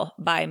Pearl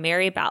by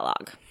Mary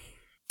Balogh.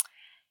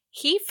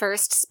 He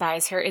first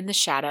spies her in the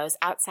shadows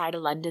outside a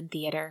London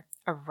theater,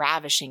 a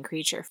ravishing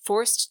creature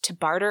forced to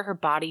barter her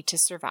body to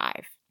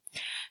survive.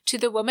 To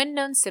the woman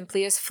known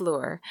simply as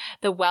Fleur,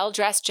 the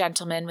well-dressed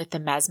gentleman with the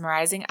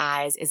mesmerizing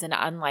eyes is an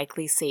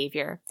unlikely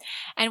savior.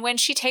 And when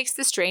she takes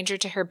the stranger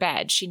to her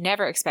bed, she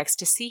never expects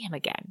to see him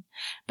again.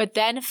 But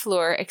then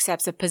Fleur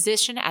accepts a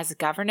position as a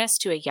governess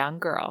to a young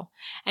girl,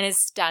 and is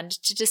stunned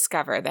to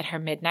discover that her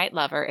midnight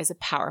lover is a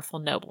powerful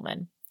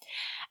nobleman.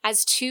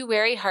 As two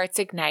wary hearts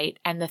ignite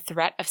and the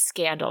threat of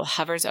scandal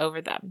hovers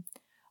over them,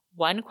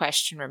 one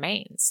question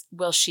remains.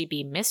 Will she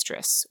be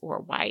mistress or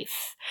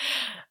wife?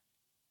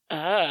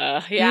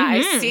 I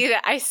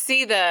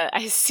see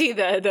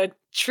the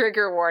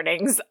trigger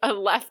warnings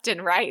left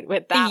and right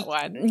with that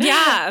one.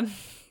 Yeah.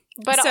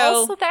 But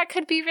also that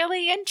could be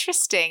really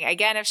interesting.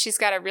 Again, if she's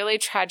got a really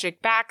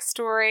tragic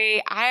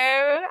backstory, I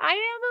am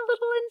a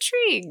little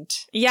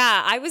intrigued.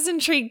 Yeah, I was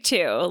intrigued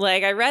too.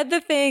 Like, I read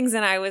the things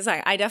and I was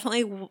like, I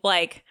definitely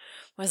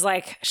was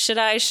like, should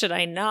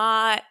I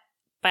not?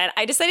 But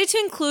I decided to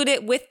include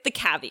it with the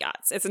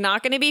caveats. It's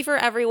not going to be for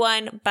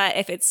everyone, but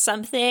if it's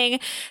something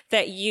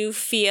that you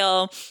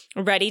feel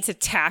ready to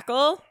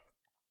tackle,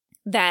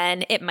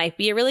 then it might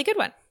be a really good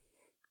one.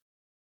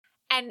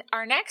 And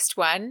our next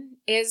one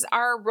is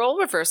our role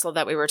reversal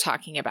that we were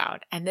talking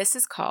about, and this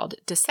is called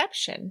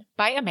Deception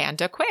by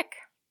Amanda Quick.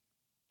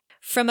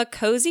 From a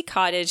cozy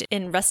cottage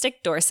in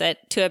rustic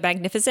Dorset to a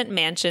magnificent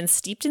mansion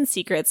steeped in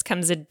secrets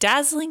comes a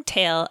dazzling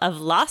tale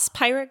of lost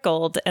pirate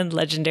gold and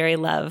legendary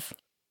love.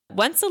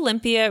 Once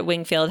Olympia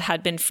Wingfield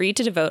had been free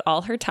to devote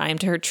all her time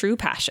to her true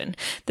passion,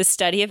 the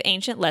study of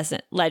ancient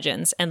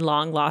legends and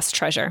long-lost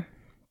treasure.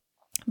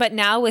 But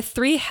now, with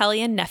 3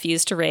 hellion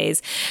nephews to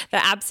raise,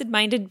 the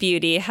absent-minded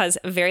beauty has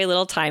very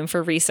little time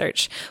for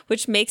research,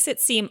 which makes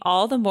it seem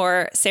all the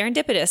more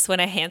serendipitous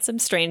when a handsome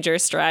stranger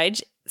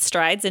strides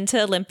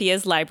into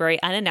Olympia's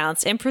library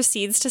unannounced and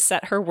proceeds to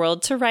set her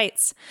world to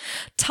rights.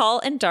 Tall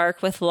and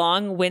dark with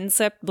long,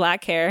 windswept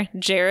black hair,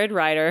 Jared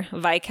Ryder,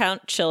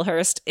 Viscount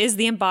Chilhurst, is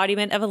the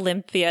embodiment of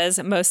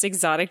Olympia's most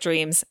exotic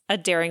dreams, a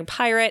daring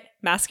pirate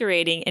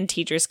masquerading in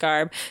teacher's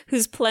garb,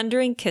 whose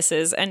plundering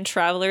kisses and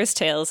traveler's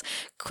tales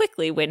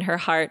quickly win her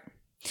heart.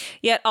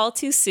 Yet all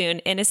too soon,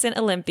 innocent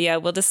Olympia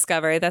will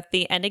discover that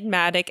the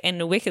enigmatic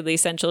and wickedly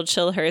sensual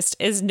Chilhurst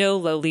is no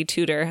lowly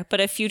tutor, but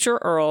a future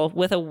earl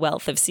with a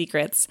wealth of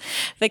secrets,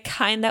 the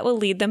kind that will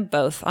lead them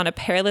both on a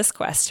perilous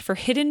quest for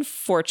hidden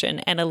fortune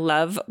and a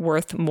love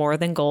worth more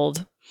than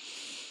gold.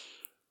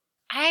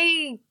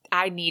 I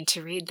need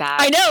to read that.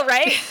 I know,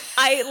 right?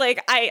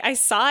 I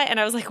saw it and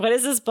I was like, what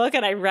is this book?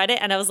 And I read it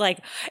and I was like,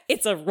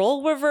 it's a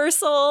role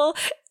reversal.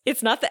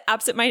 It's not the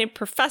absent-minded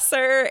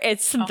professor.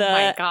 It's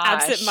the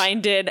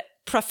absent-minded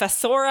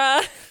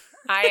professora.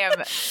 I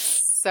am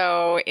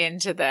so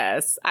into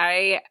this.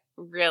 I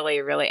really,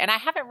 really, and I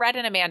haven't read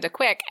an Amanda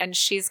Quick, and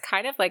she's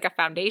kind of like a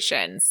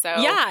foundation. So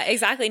yeah,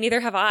 exactly.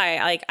 Neither have I.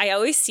 Like, I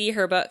always see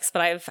her books,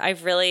 but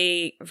I've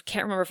really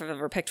can't remember if I've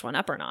ever picked one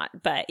up or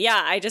not. But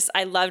yeah,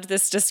 I loved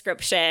this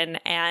description,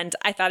 and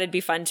I thought it'd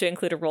be fun to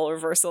include a role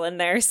reversal in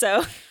there.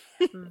 So.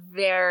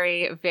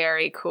 Very,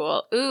 very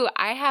cool. Ooh,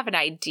 I have an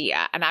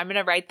idea, and I'm going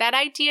to write that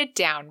idea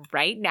down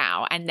right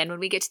now. And then when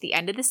we get to the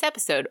end of this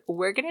episode,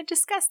 we're going to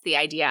discuss the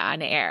idea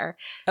on air.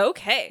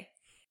 Okay.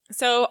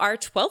 So our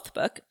 12th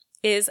book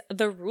is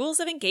The Rules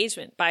of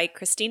Engagement by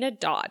Christina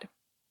Dodd.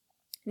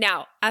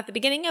 Now, at the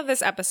beginning of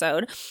this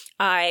episode,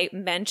 I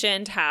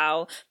mentioned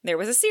how there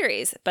was a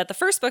series, but the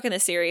first book in the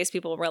series,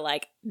 people were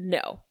like,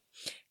 no.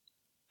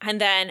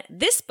 And then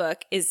this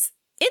book is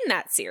in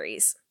that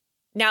series.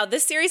 Now,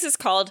 this series is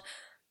called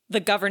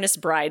the Governess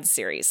Bride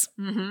series.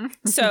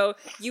 Mm-hmm. So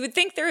you would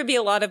think there would be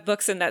a lot of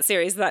books in that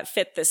series that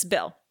fit this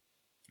bill.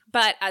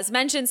 But as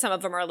mentioned, some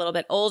of them are a little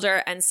bit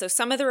older. And so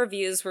some of the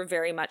reviews were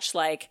very much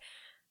like,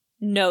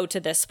 no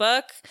to this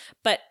book.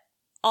 But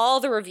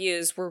all the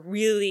reviews were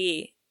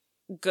really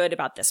good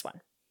about this one.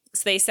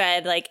 So they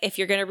said, like, if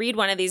you're going to read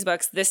one of these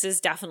books, this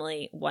is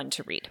definitely one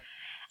to read.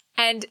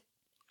 And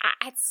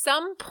at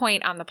some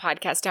point on the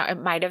podcast, now it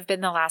might have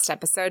been the last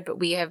episode, but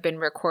we have been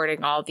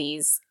recording all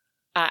these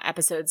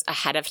episodes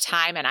ahead of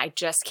time, and I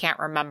just can't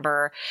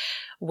remember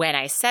when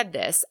I said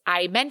this.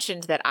 I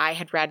mentioned that I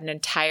had read an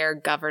entire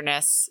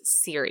Governess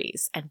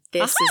series, and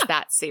this is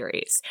that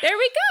series. There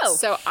we go.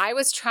 So I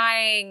was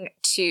trying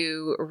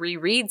to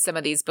reread some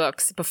of these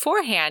books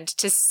beforehand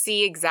to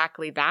see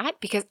exactly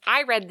that, because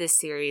I read this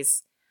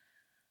series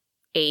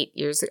 8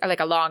 years ago, like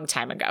a long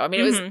time ago. I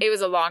mean, it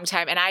was a long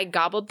time, and I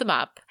gobbled them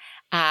up.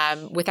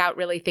 Without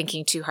really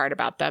thinking too hard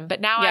about them.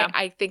 But now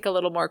I think a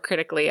little more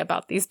critically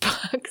about these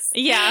books.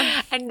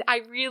 Yeah. And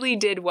I really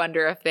did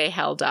wonder if they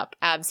held up.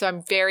 So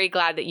I'm very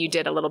glad that you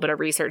did a little bit of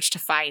research to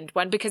find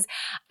one, because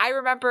I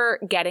remember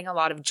getting a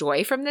lot of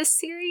joy from this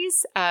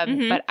series,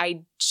 but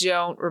I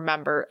don't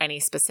remember any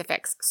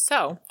specifics.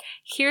 So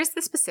here's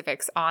the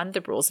specifics on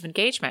the rules of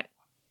engagement.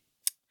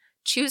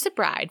 Choose a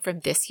bride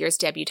from this year's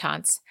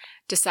debutantes.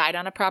 Decide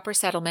on a proper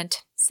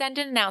settlement. Send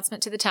an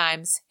announcement to the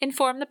Times.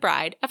 Inform the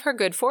bride of her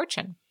good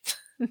fortune.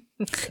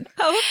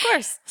 Oh, of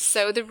course.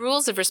 So the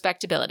rules of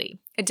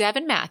respectability.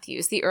 Devon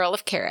Matthews, the Earl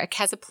of Carrick,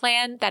 has a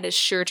plan that is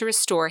sure to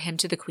restore him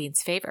to the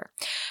Queen's favor.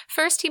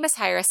 First, he must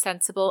hire a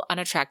sensible,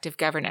 unattractive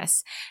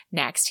governess.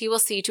 Next, he will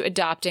see to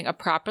adopting a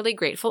properly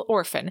grateful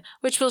orphan,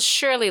 which will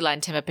surely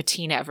lend him a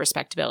patina of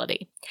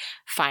respectability.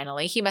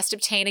 Finally, he must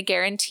obtain a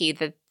guarantee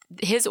that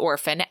his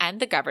orphan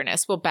and the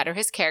governess will better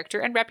his character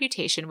and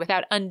reputation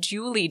without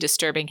unduly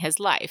disturbing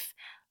his life,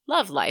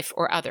 love life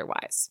or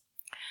otherwise.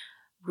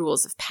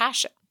 Rules of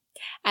passion.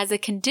 As a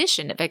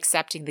condition of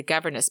accepting the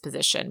governess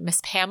position,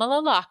 Miss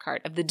Pamela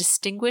Lockhart of the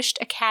Distinguished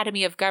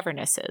Academy of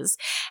Governesses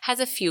has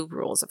a few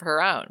rules of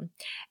her own.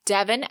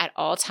 Devon at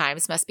all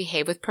times must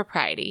behave with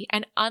propriety,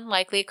 an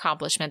unlikely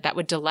accomplishment that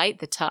would delight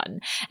the ton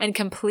and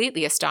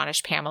completely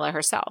astonish Pamela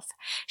herself.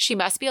 She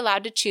must be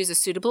allowed to choose a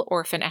suitable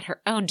orphan at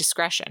her own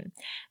discretion.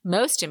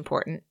 Most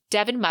important,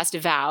 Devon must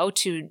vow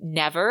to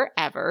never,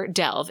 ever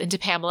delve into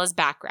Pamela's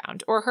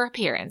background or her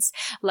appearance,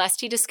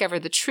 lest he discover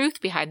the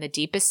truth behind the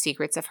deepest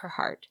secrets of her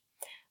heart.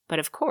 But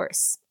of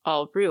course,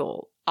 all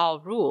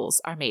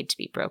rules are made to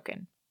be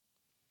broken.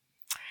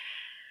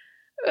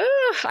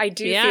 I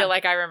do feel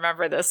like I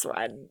remember this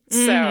one.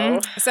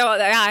 So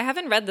I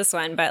haven't read this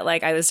one, but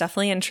like I was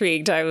definitely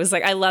intrigued. I was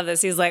like, I love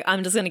this. He's like,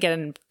 I'm just going to get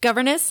a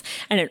governess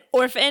and an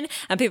orphan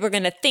and people are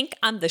going to think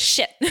I'm the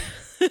shit.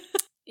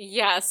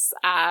 Yes.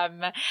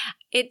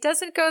 It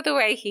doesn't go the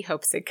way he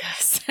hopes it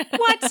goes.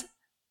 What?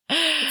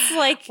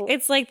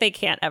 It's like they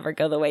can't ever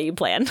go the way you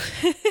plan.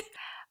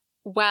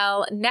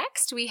 Well,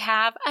 next we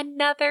have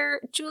another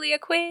Julia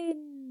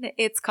Quinn.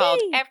 It's called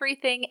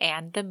Everything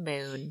and the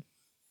Moon.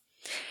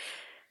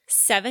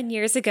 7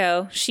 years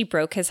ago, she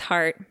broke his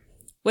heart.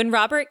 When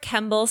Robert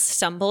Kemble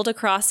stumbled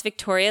across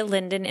Victoria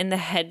Linden in the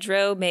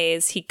hedgerow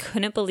maze, he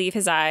couldn't believe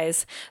his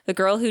eyes. The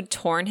girl who'd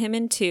torn him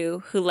in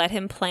two, who let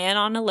him plan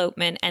on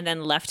elopement and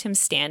then left him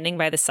standing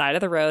by the side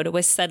of the road,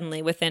 was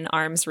suddenly within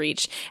arm's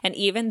reach. And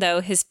even though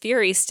his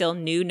fury still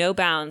knew no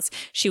bounds,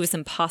 she was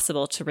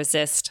impossible to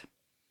resist.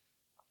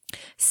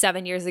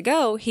 7 years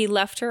ago, he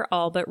left her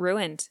all but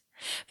ruined.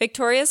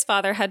 Victoria's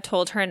father had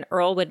told her an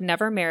earl would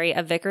never marry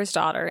a vicar's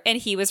daughter, and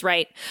he was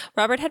right.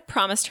 Robert had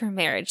promised her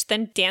marriage,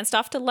 then danced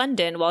off to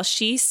London while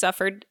she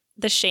suffered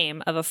the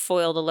shame of a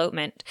foiled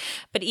elopement.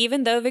 But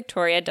even though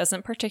Victoria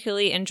doesn't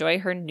particularly enjoy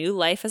her new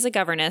life as a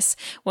governess,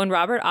 when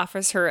Robert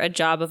offers her a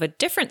job of a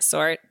different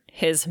sort,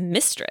 his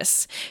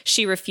mistress,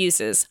 she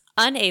refuses,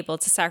 unable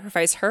to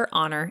sacrifice her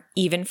honor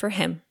even for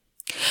him.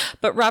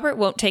 But Robert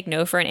won't take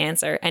no for an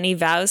answer, and he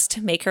vows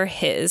to make her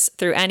his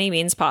through any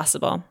means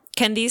possible.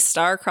 Can these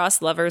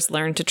star-crossed lovers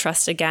learn to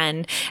trust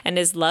again? And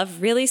is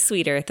love really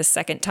sweeter the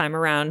second time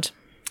around?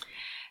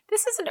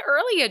 This is an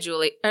early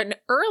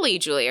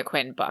Julia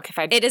Quinn book.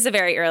 It is a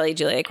very early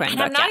Julia Quinn book.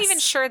 I'm not even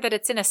sure that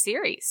it's in a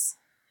series.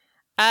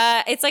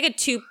 It's like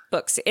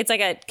it's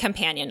like a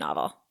companion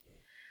novel.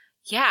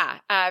 Yeah,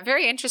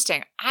 very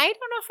interesting. I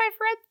don't know if I've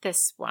read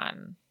this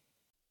one.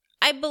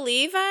 I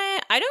believe I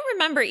don't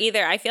remember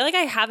either. I feel like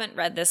I haven't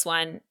read this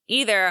one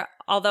either,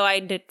 although I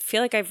did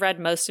feel like I've read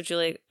most of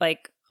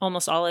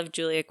almost all of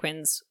Julia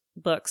Quinn's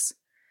books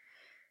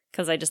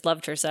because I just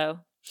loved her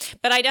so.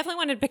 But I definitely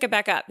wanted to pick it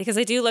back up because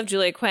I do love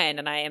Julia Quinn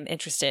and I am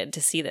interested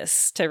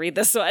to read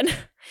this one.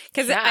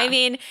 Because, I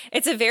mean,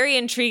 it's a very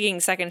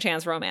intriguing second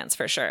chance romance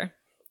for sure.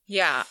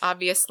 Yeah,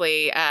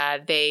 obviously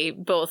they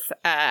both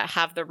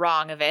have the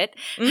wrong of it.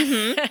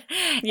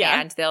 Mm-hmm. Yeah.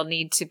 And they'll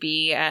need to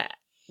be...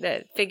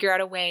 figure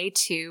out a way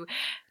to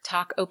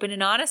talk open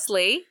and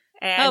honestly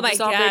and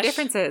resolve their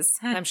differences.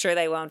 I'm sure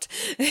they won't.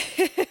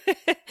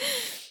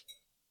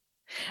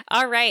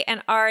 All right.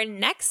 And our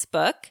next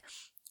book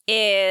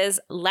is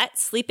Let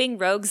Sleeping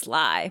Rogues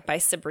Lie by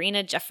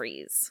Sabrina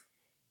Jeffries.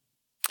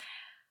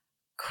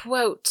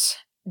 Quote,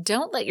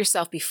 "Don't let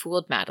yourself be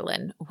fooled,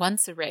 Madeline.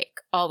 Once a rake,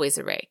 always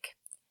a rake."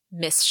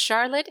 Miss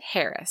Charlotte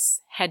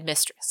Harris,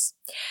 headmistress.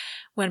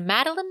 When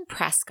Madeline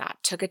Prescott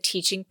took a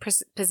teaching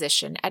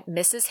position at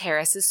Mrs.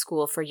 Harris's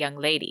School for Young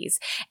Ladies,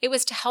 it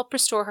was to help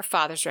restore her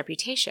father's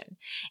reputation.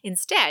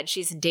 Instead,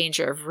 she's in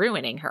danger of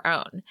ruining her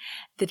own.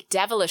 The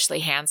devilishly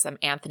handsome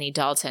Anthony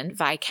Dalton,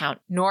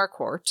 Viscount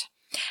Norcourt,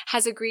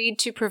 has agreed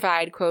to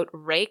provide, quote,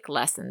 rake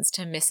lessons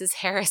to Mrs.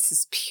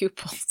 Harris's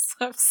pupils.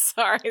 I'm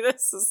sorry,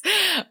 this is,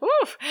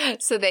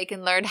 so they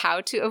can learn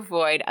how to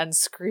avoid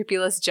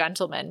unscrupulous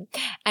gentlemen,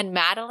 and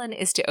Madeline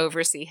is to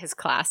oversee his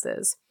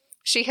classes.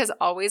 She has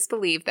always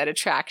believed that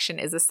attraction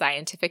is a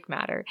scientific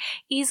matter,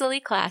 easily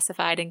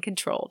classified and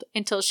controlled,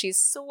 until she's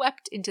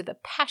swept into the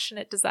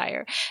passionate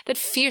desire that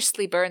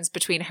fiercely burns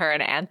between her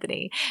and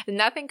Anthony.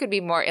 Nothing could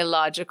be more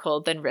illogical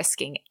than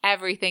risking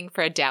everything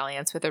for a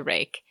dalliance with a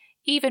rake,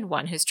 even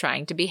one who's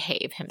trying to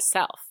behave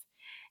himself.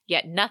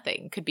 Yet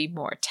nothing could be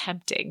more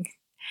tempting.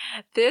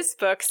 This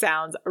book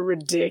sounds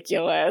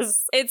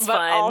ridiculous. It's but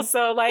fun.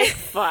 Also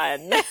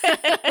fun.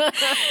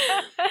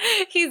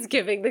 He's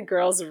giving the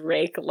girls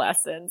rake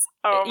lessons.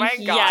 Oh my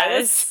God.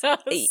 Yes. So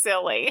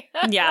silly.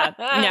 Yeah.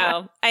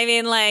 No. I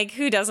mean,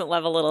 who doesn't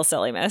love a little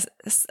silliness?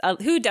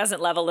 Who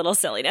doesn't love a little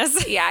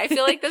silliness? Yeah. I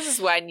feel like this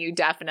is one you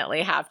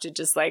definitely have to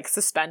just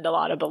suspend a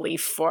lot of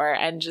belief for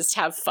and just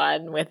have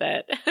fun with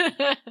it.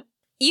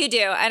 You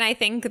do. And I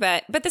think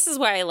that, but this is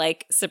why I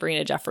like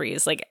Sabrina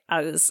Jeffries, like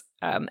as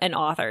an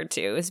author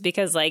too, is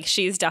because like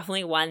she's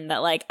definitely one that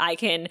like I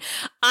can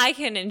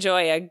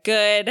enjoy a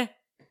good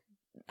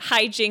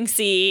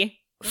hijinksy,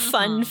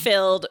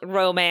 fun-filled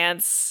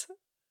romance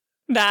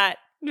that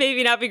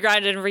maybe not be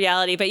grounded in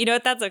reality, but you know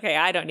what? That's okay.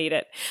 I don't need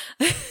it.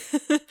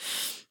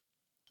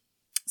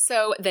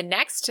 So the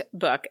next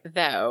book,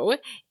 though,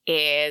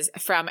 is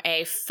from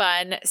a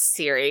fun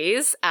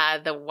series,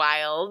 The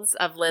Wilds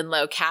of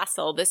Linlow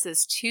Castle. This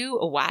is Too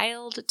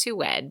Wild to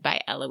Wed by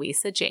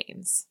Eloisa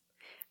James.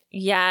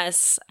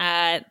 Yes.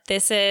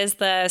 This is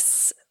the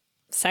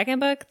second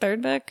book,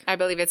 third book? I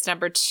believe it's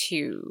number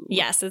 2.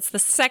 Yes, it's the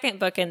second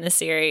book in the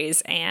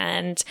series,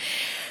 and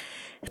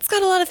it's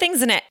got a lot of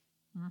things in it.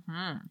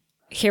 Mm-hmm.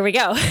 Here we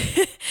go.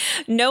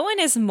 No one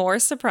is more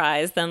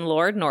surprised than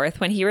Lord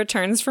North when he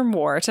returns from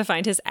war to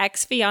find his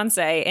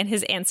ex-fiancée in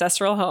his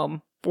ancestral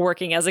home,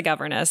 working as a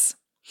governess.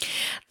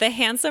 The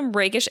handsome,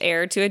 rakish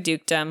heir to a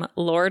dukedom,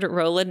 Lord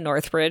Roland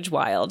Northbridge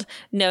Wilde,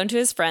 known to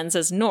his friends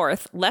as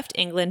North, left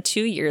England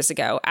 2 years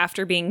ago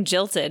after being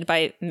jilted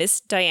by Miss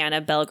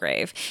Diana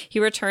Belgrave. He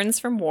returns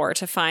from war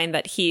to find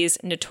that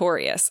he's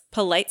notorious.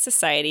 Polite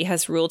society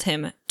has ruled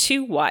him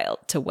too wild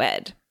to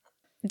wed.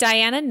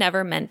 Diana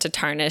never meant to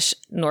tarnish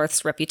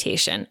North's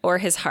reputation or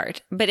his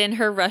heart, but in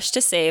her rush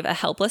to save a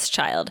helpless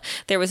child,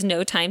 there was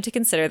no time to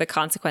consider the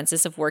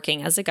consequences of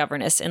working as a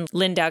governess in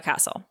Lindau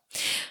Castle.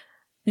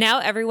 Now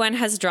everyone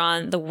has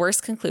drawn the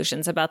worst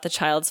conclusions about the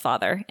child's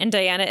father, and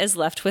Diana is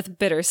left with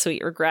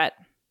bittersweet regret.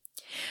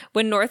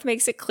 When North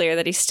makes it clear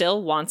that he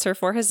still wants her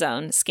for his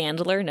own,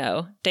 scandal or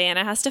no,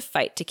 Diana has to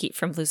fight to keep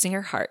from losing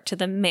her heart to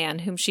the man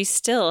whom she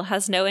still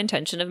has no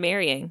intention of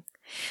marrying.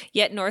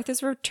 Yet North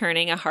is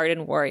returning a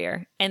hardened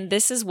warrior, and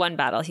this is one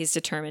battle he's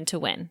determined to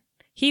win.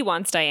 He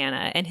wants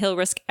Diana, and he'll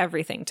risk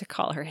everything to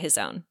call her his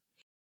own.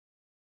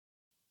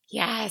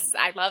 Yes,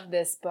 I love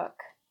this book.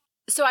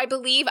 So I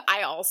believe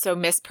I also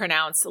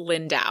mispronounced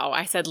Lindau.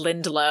 I said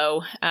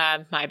Lindlow.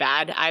 My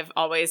bad. I've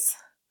always...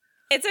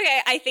 It's okay.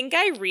 I think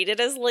I read it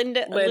as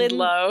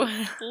Lindlow.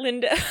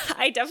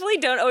 I definitely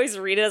don't always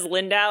read it as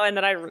Lindau, and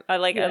then I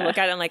look at it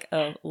and I'm like,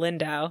 oh,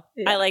 Lindau.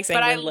 Yeah. I like saying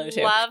Lindlow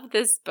too. But I love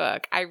this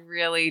book. I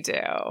really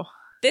do.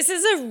 This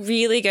is a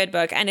really good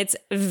book, and it's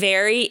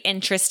very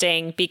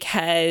interesting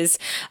because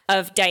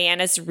of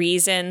Diana's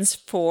reasons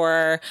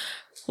for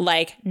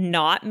like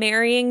not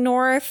marrying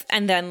North,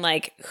 and then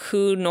like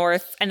who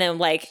North, and then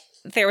like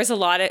there was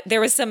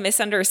some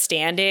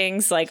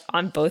misunderstandings like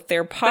on both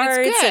their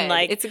parts, and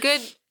like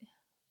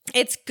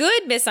it's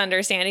good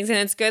misunderstandings, and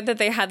it's good that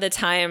they had the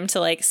time to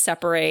like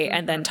separate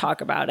and then talk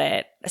about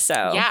it. So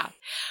yeah.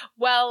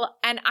 Well,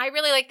 and I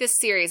really like this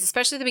series,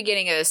 especially the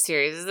beginning of this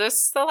series.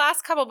 The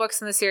last couple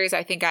books in the series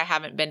I think I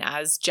haven't been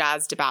as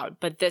jazzed about,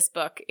 but this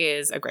book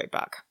is a great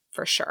book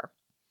for sure.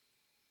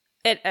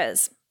 It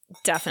is,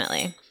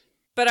 definitely.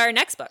 But our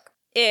next book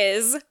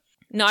is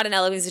not an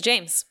Eloisa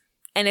James,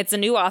 and it's a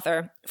new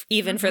author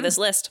even for this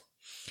list.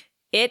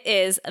 It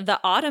is The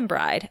Autumn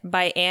Bride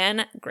by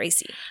Anne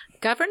Gracie.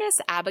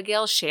 Governess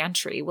Abigail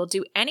Chantry will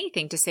do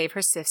anything to save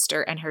her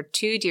sister and her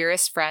 2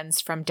 dearest friends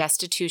from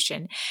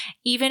destitution,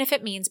 even if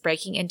it means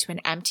breaking into an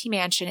empty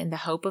mansion in the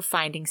hope of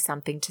finding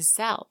something to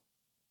sell.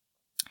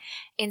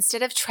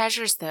 Instead of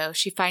treasures, though,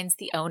 she finds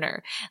the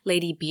owner,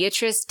 Lady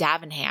Beatrice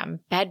Davenham,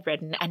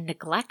 bedridden and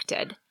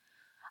neglected.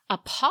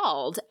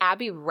 Appalled,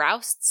 Abby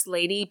rousts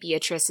Lady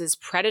Beatrice's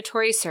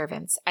predatory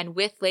servants, and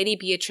with Lady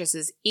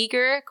Beatrice's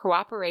eager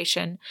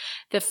cooperation,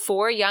 the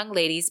 4 young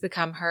ladies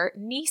become her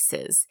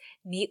nieces,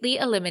 neatly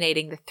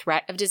eliminating the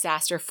threat of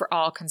disaster for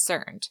all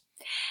concerned.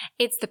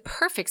 It's the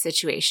perfect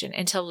situation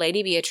until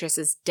Lady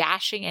Beatrice's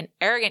dashing and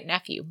arrogant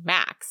nephew,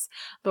 Max,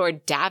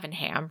 Lord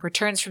Davenham,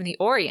 returns from the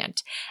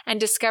Orient and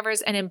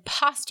discovers an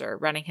impostor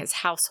running his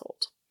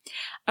household.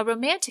 A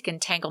romantic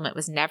entanglement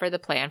was never the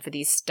plan for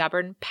these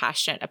stubborn,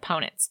 passionate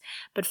opponents,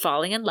 but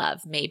falling in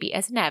love may be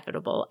as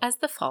inevitable as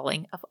the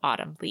falling of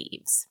autumn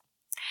leaves.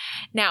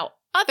 Now,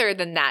 other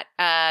than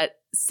that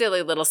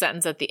silly little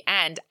sentence at the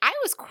end, I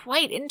was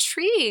quite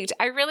intrigued.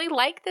 I really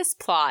like this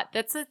plot.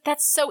 That's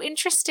so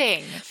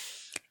interesting.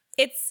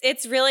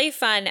 It's really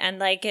fun, and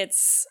like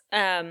it's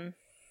all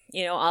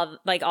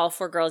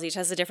 4 girls each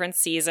has a different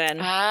season.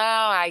 Oh,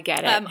 I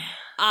get it.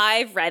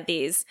 I've read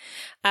these.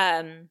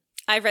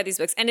 I've read these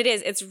books, and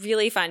it's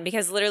really fun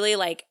because literally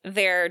like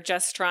they're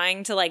just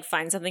trying to like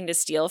find something to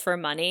steal for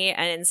money,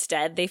 and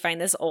instead they find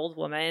this old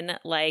woman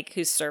like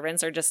whose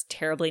servants are just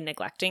terribly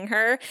neglecting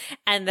her,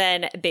 and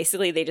then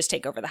basically they just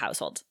take over the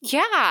household.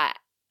 Yeah.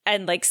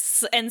 And like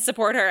and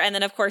support her, and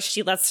then of course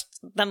she lets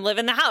them live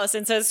in the house,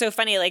 and so it's so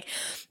funny. Like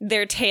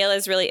their tale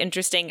is really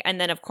interesting,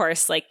 and then of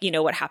course like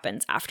what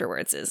happens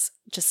afterwards is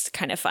just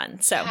kind of fun.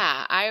 So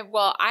yeah,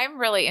 I'm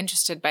really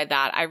interested by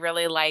that. I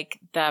really like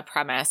the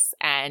premise,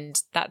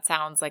 and that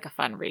sounds like a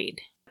fun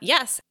read.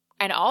 Yes,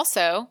 and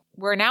also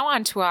we're now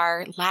on to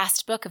our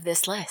last book of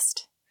this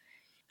list.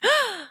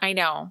 I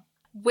know,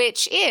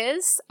 which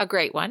is a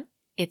great one.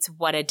 It's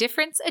What a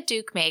Difference a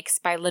Duke Makes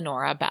by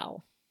Lenora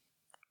Bell.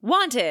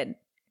 Wanted.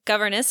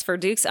 Governess for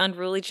Duke's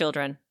Unruly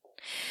Children.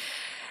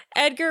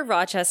 Edgar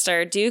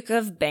Rochester, Duke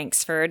of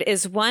Banksford,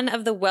 is one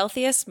of the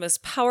wealthiest,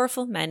 most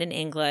powerful men in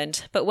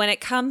England. But when it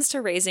comes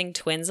to raising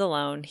twins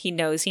alone, he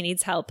knows he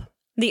needs help.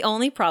 The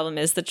only problem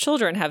is the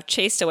children have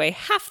chased away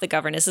half the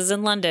governesses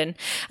in London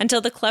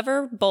until the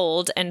clever,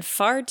 bold, and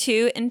far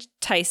too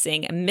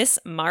enticing Miss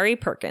Mary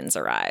Perkins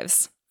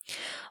arrives.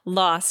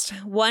 Lost,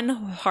 one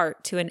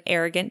heart to an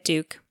arrogant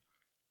duke.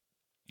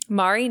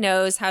 Mari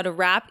knows how to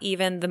wrap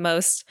even the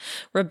most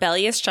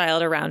rebellious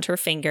child around her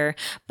finger,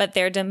 but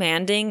their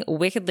demanding,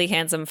 wickedly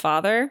handsome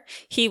father,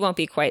 he won't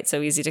be quite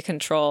so easy to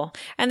control.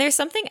 And there's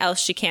something else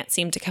she can't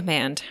seem to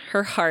command,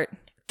 her heart.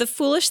 The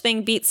foolish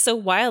thing beats so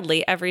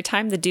wildly every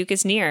time the Duke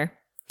is near.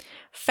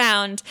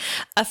 Found,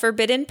 a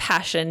forbidden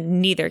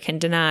passion neither can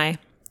deny.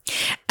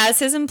 As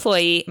his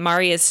employee,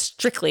 Mari is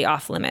strictly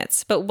off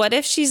limits. But what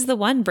if she's the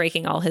one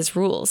breaking all his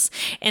rules?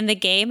 In the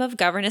game of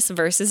governess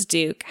versus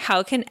Duke,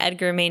 how can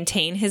Edgar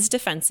maintain his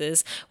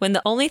defenses when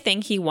the only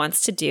thing he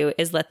wants to do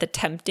is let the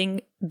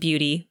tempting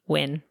beauty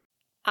win?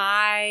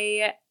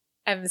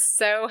 I'm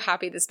so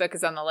happy this book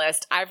is on the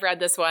list. I've read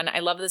this one. I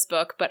love this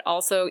book, but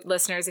also,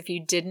 listeners, if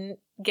you didn't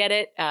get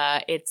it,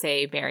 it's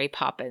a Mary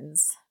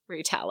Poppins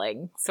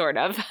retelling, sort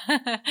of.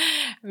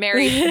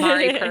 Mary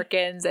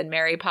Perkins and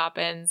Mary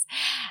Poppins.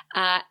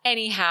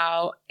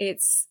 Anyhow,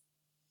 it's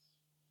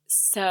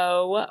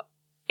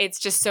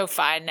just so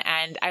fun,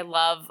 and I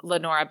love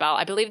Lenora Bell.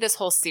 I believe this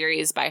whole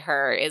series by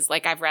her is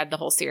like, I've read the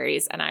whole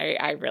series, and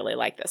I really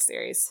like this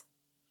series.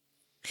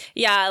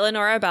 Yeah,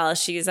 Lenora Bell,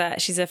 she's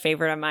a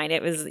favorite of mine.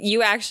 It was,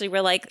 you actually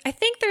were like, I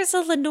think there's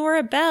a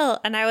Lenora Bell.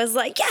 And I was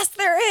like, yes,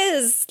 there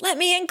is. Let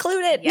me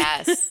include it.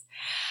 Yes.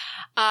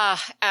 A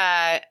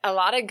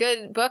lot of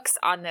good books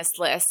on this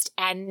list.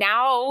 And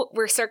now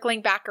we're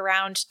circling back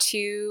around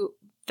to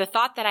the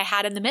thought that I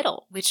had in the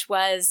middle, which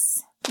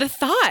was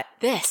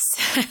this.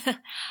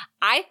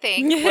 I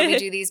think when we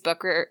do these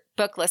book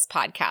list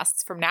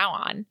podcasts from now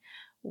on,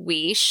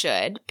 we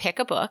should pick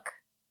a book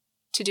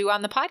to do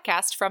on the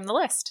podcast from the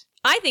list.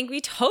 I think we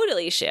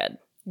totally should.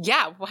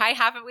 Yeah. Why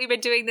haven't we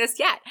been doing this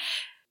yet?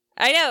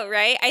 I know,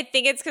 right? I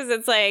think it's because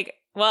it's like,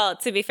 well,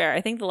 to be fair,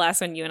 I think the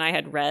last one you and I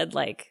had read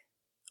like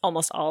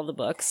almost all the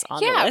books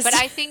on the list. Yeah, but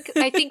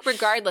I think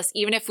regardless,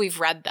 even if we've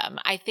read them,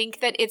 I think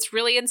that it's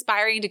really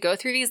inspiring to go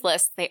through these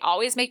lists. They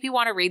always make me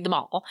want to read them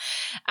all.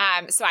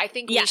 So I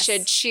think we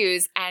should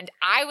choose, and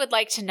I would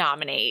like to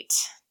nominate.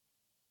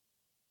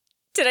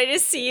 Did I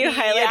just see you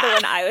highlight the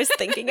one I was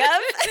thinking of?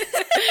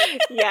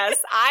 Yes.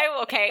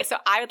 Okay, so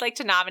I would like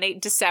to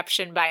nominate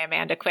Deception by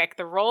Amanda Quick,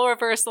 the role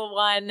reversal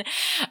one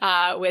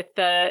with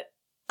the...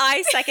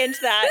 I second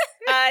that.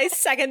 I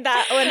second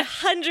that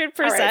 100%.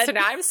 All right, so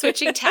now I'm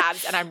switching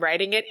tabs and I'm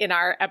writing it in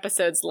our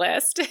episodes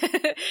list.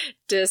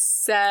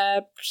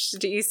 Deception,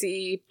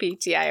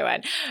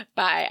 D-C-P-T-I-O-N,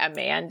 by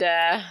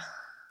Amanda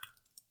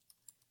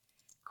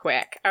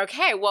Quick.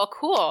 Okay, well,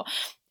 cool.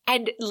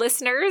 And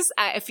listeners,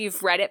 if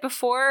you've read it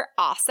before,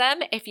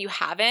 awesome. If you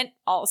haven't,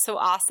 also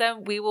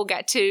awesome. We will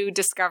get to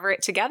discover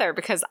it together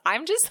because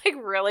I'm just like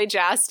really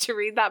jazzed to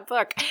read that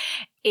book.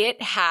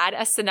 It had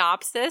a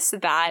synopsis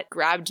that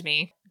grabbed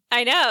me.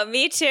 I know,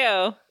 me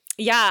too.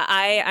 Yeah,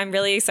 I'm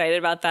really excited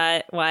about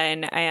that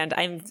one. And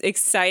I'm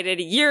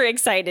excited, you're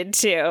excited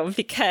too,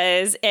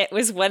 because it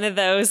was one of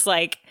those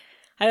like,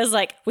 I was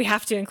like, we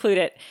have to include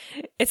it.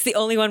 It's the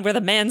only one where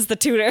the man's the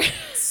tutor.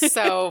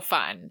 So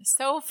fun.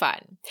 So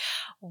fun.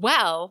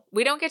 Well,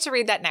 we don't get to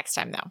read that next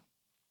time, though.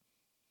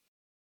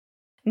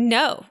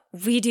 No,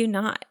 we do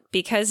not.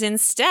 Because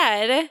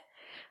instead,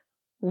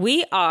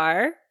 we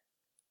are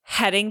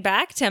heading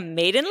back to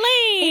Maiden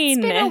Lane.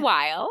 It's been a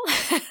while.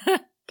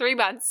 3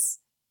 months.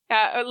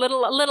 A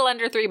little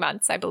under 3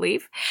 months, I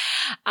believe,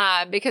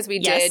 because we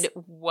did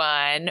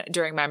one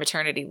during my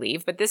maternity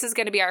leave. But this is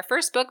going to be our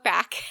first book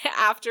back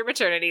after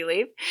maternity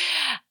leave.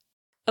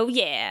 Oh,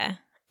 yeah.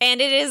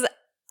 And it is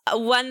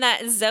one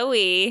that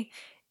Zoe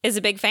is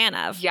a big fan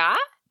of. Yeah?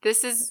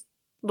 This is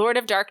Lord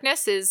of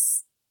Darkness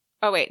is...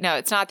 Oh, wait. No,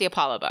 it's not the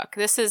Apollo book.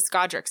 This is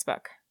Godric's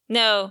book.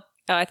 No.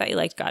 Oh, I thought you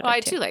liked Godric,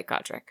 I do like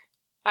Godric.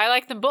 I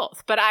like them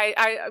both, but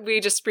we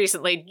just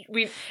recently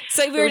we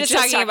were just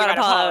talking about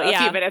Apollo a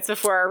few minutes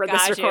before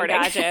this recording.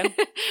 Gotcha.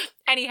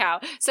 Anyhow,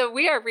 so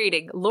we are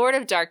reading Lord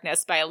of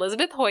Darkness by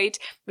Elizabeth Hoyt,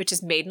 which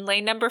is Maiden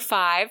Lane number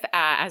 5.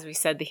 As we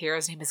said, the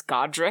hero's name is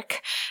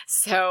Godric.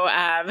 So,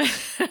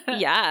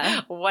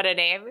 yeah, what a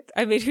name!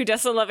 I mean, who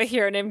doesn't love a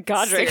hero named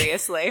Godric?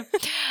 Seriously. And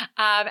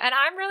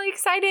I'm really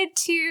excited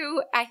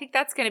to. I think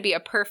that's going to be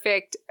a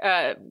perfect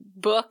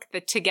book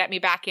to get me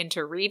back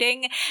into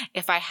reading.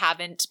 If I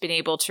haven't been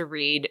able to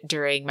read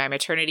during my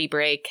maternity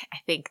break, I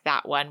think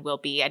that one will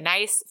be a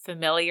nice,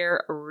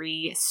 familiar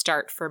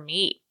restart for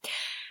me.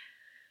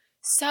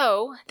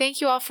 So, thank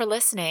you all for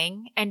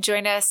listening, and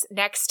join us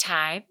next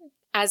time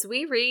as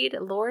we read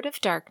Lord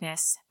of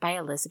Darkness by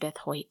Elizabeth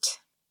Hoyt.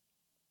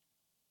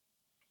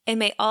 And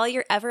may all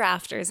your ever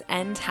afters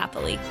end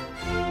happily.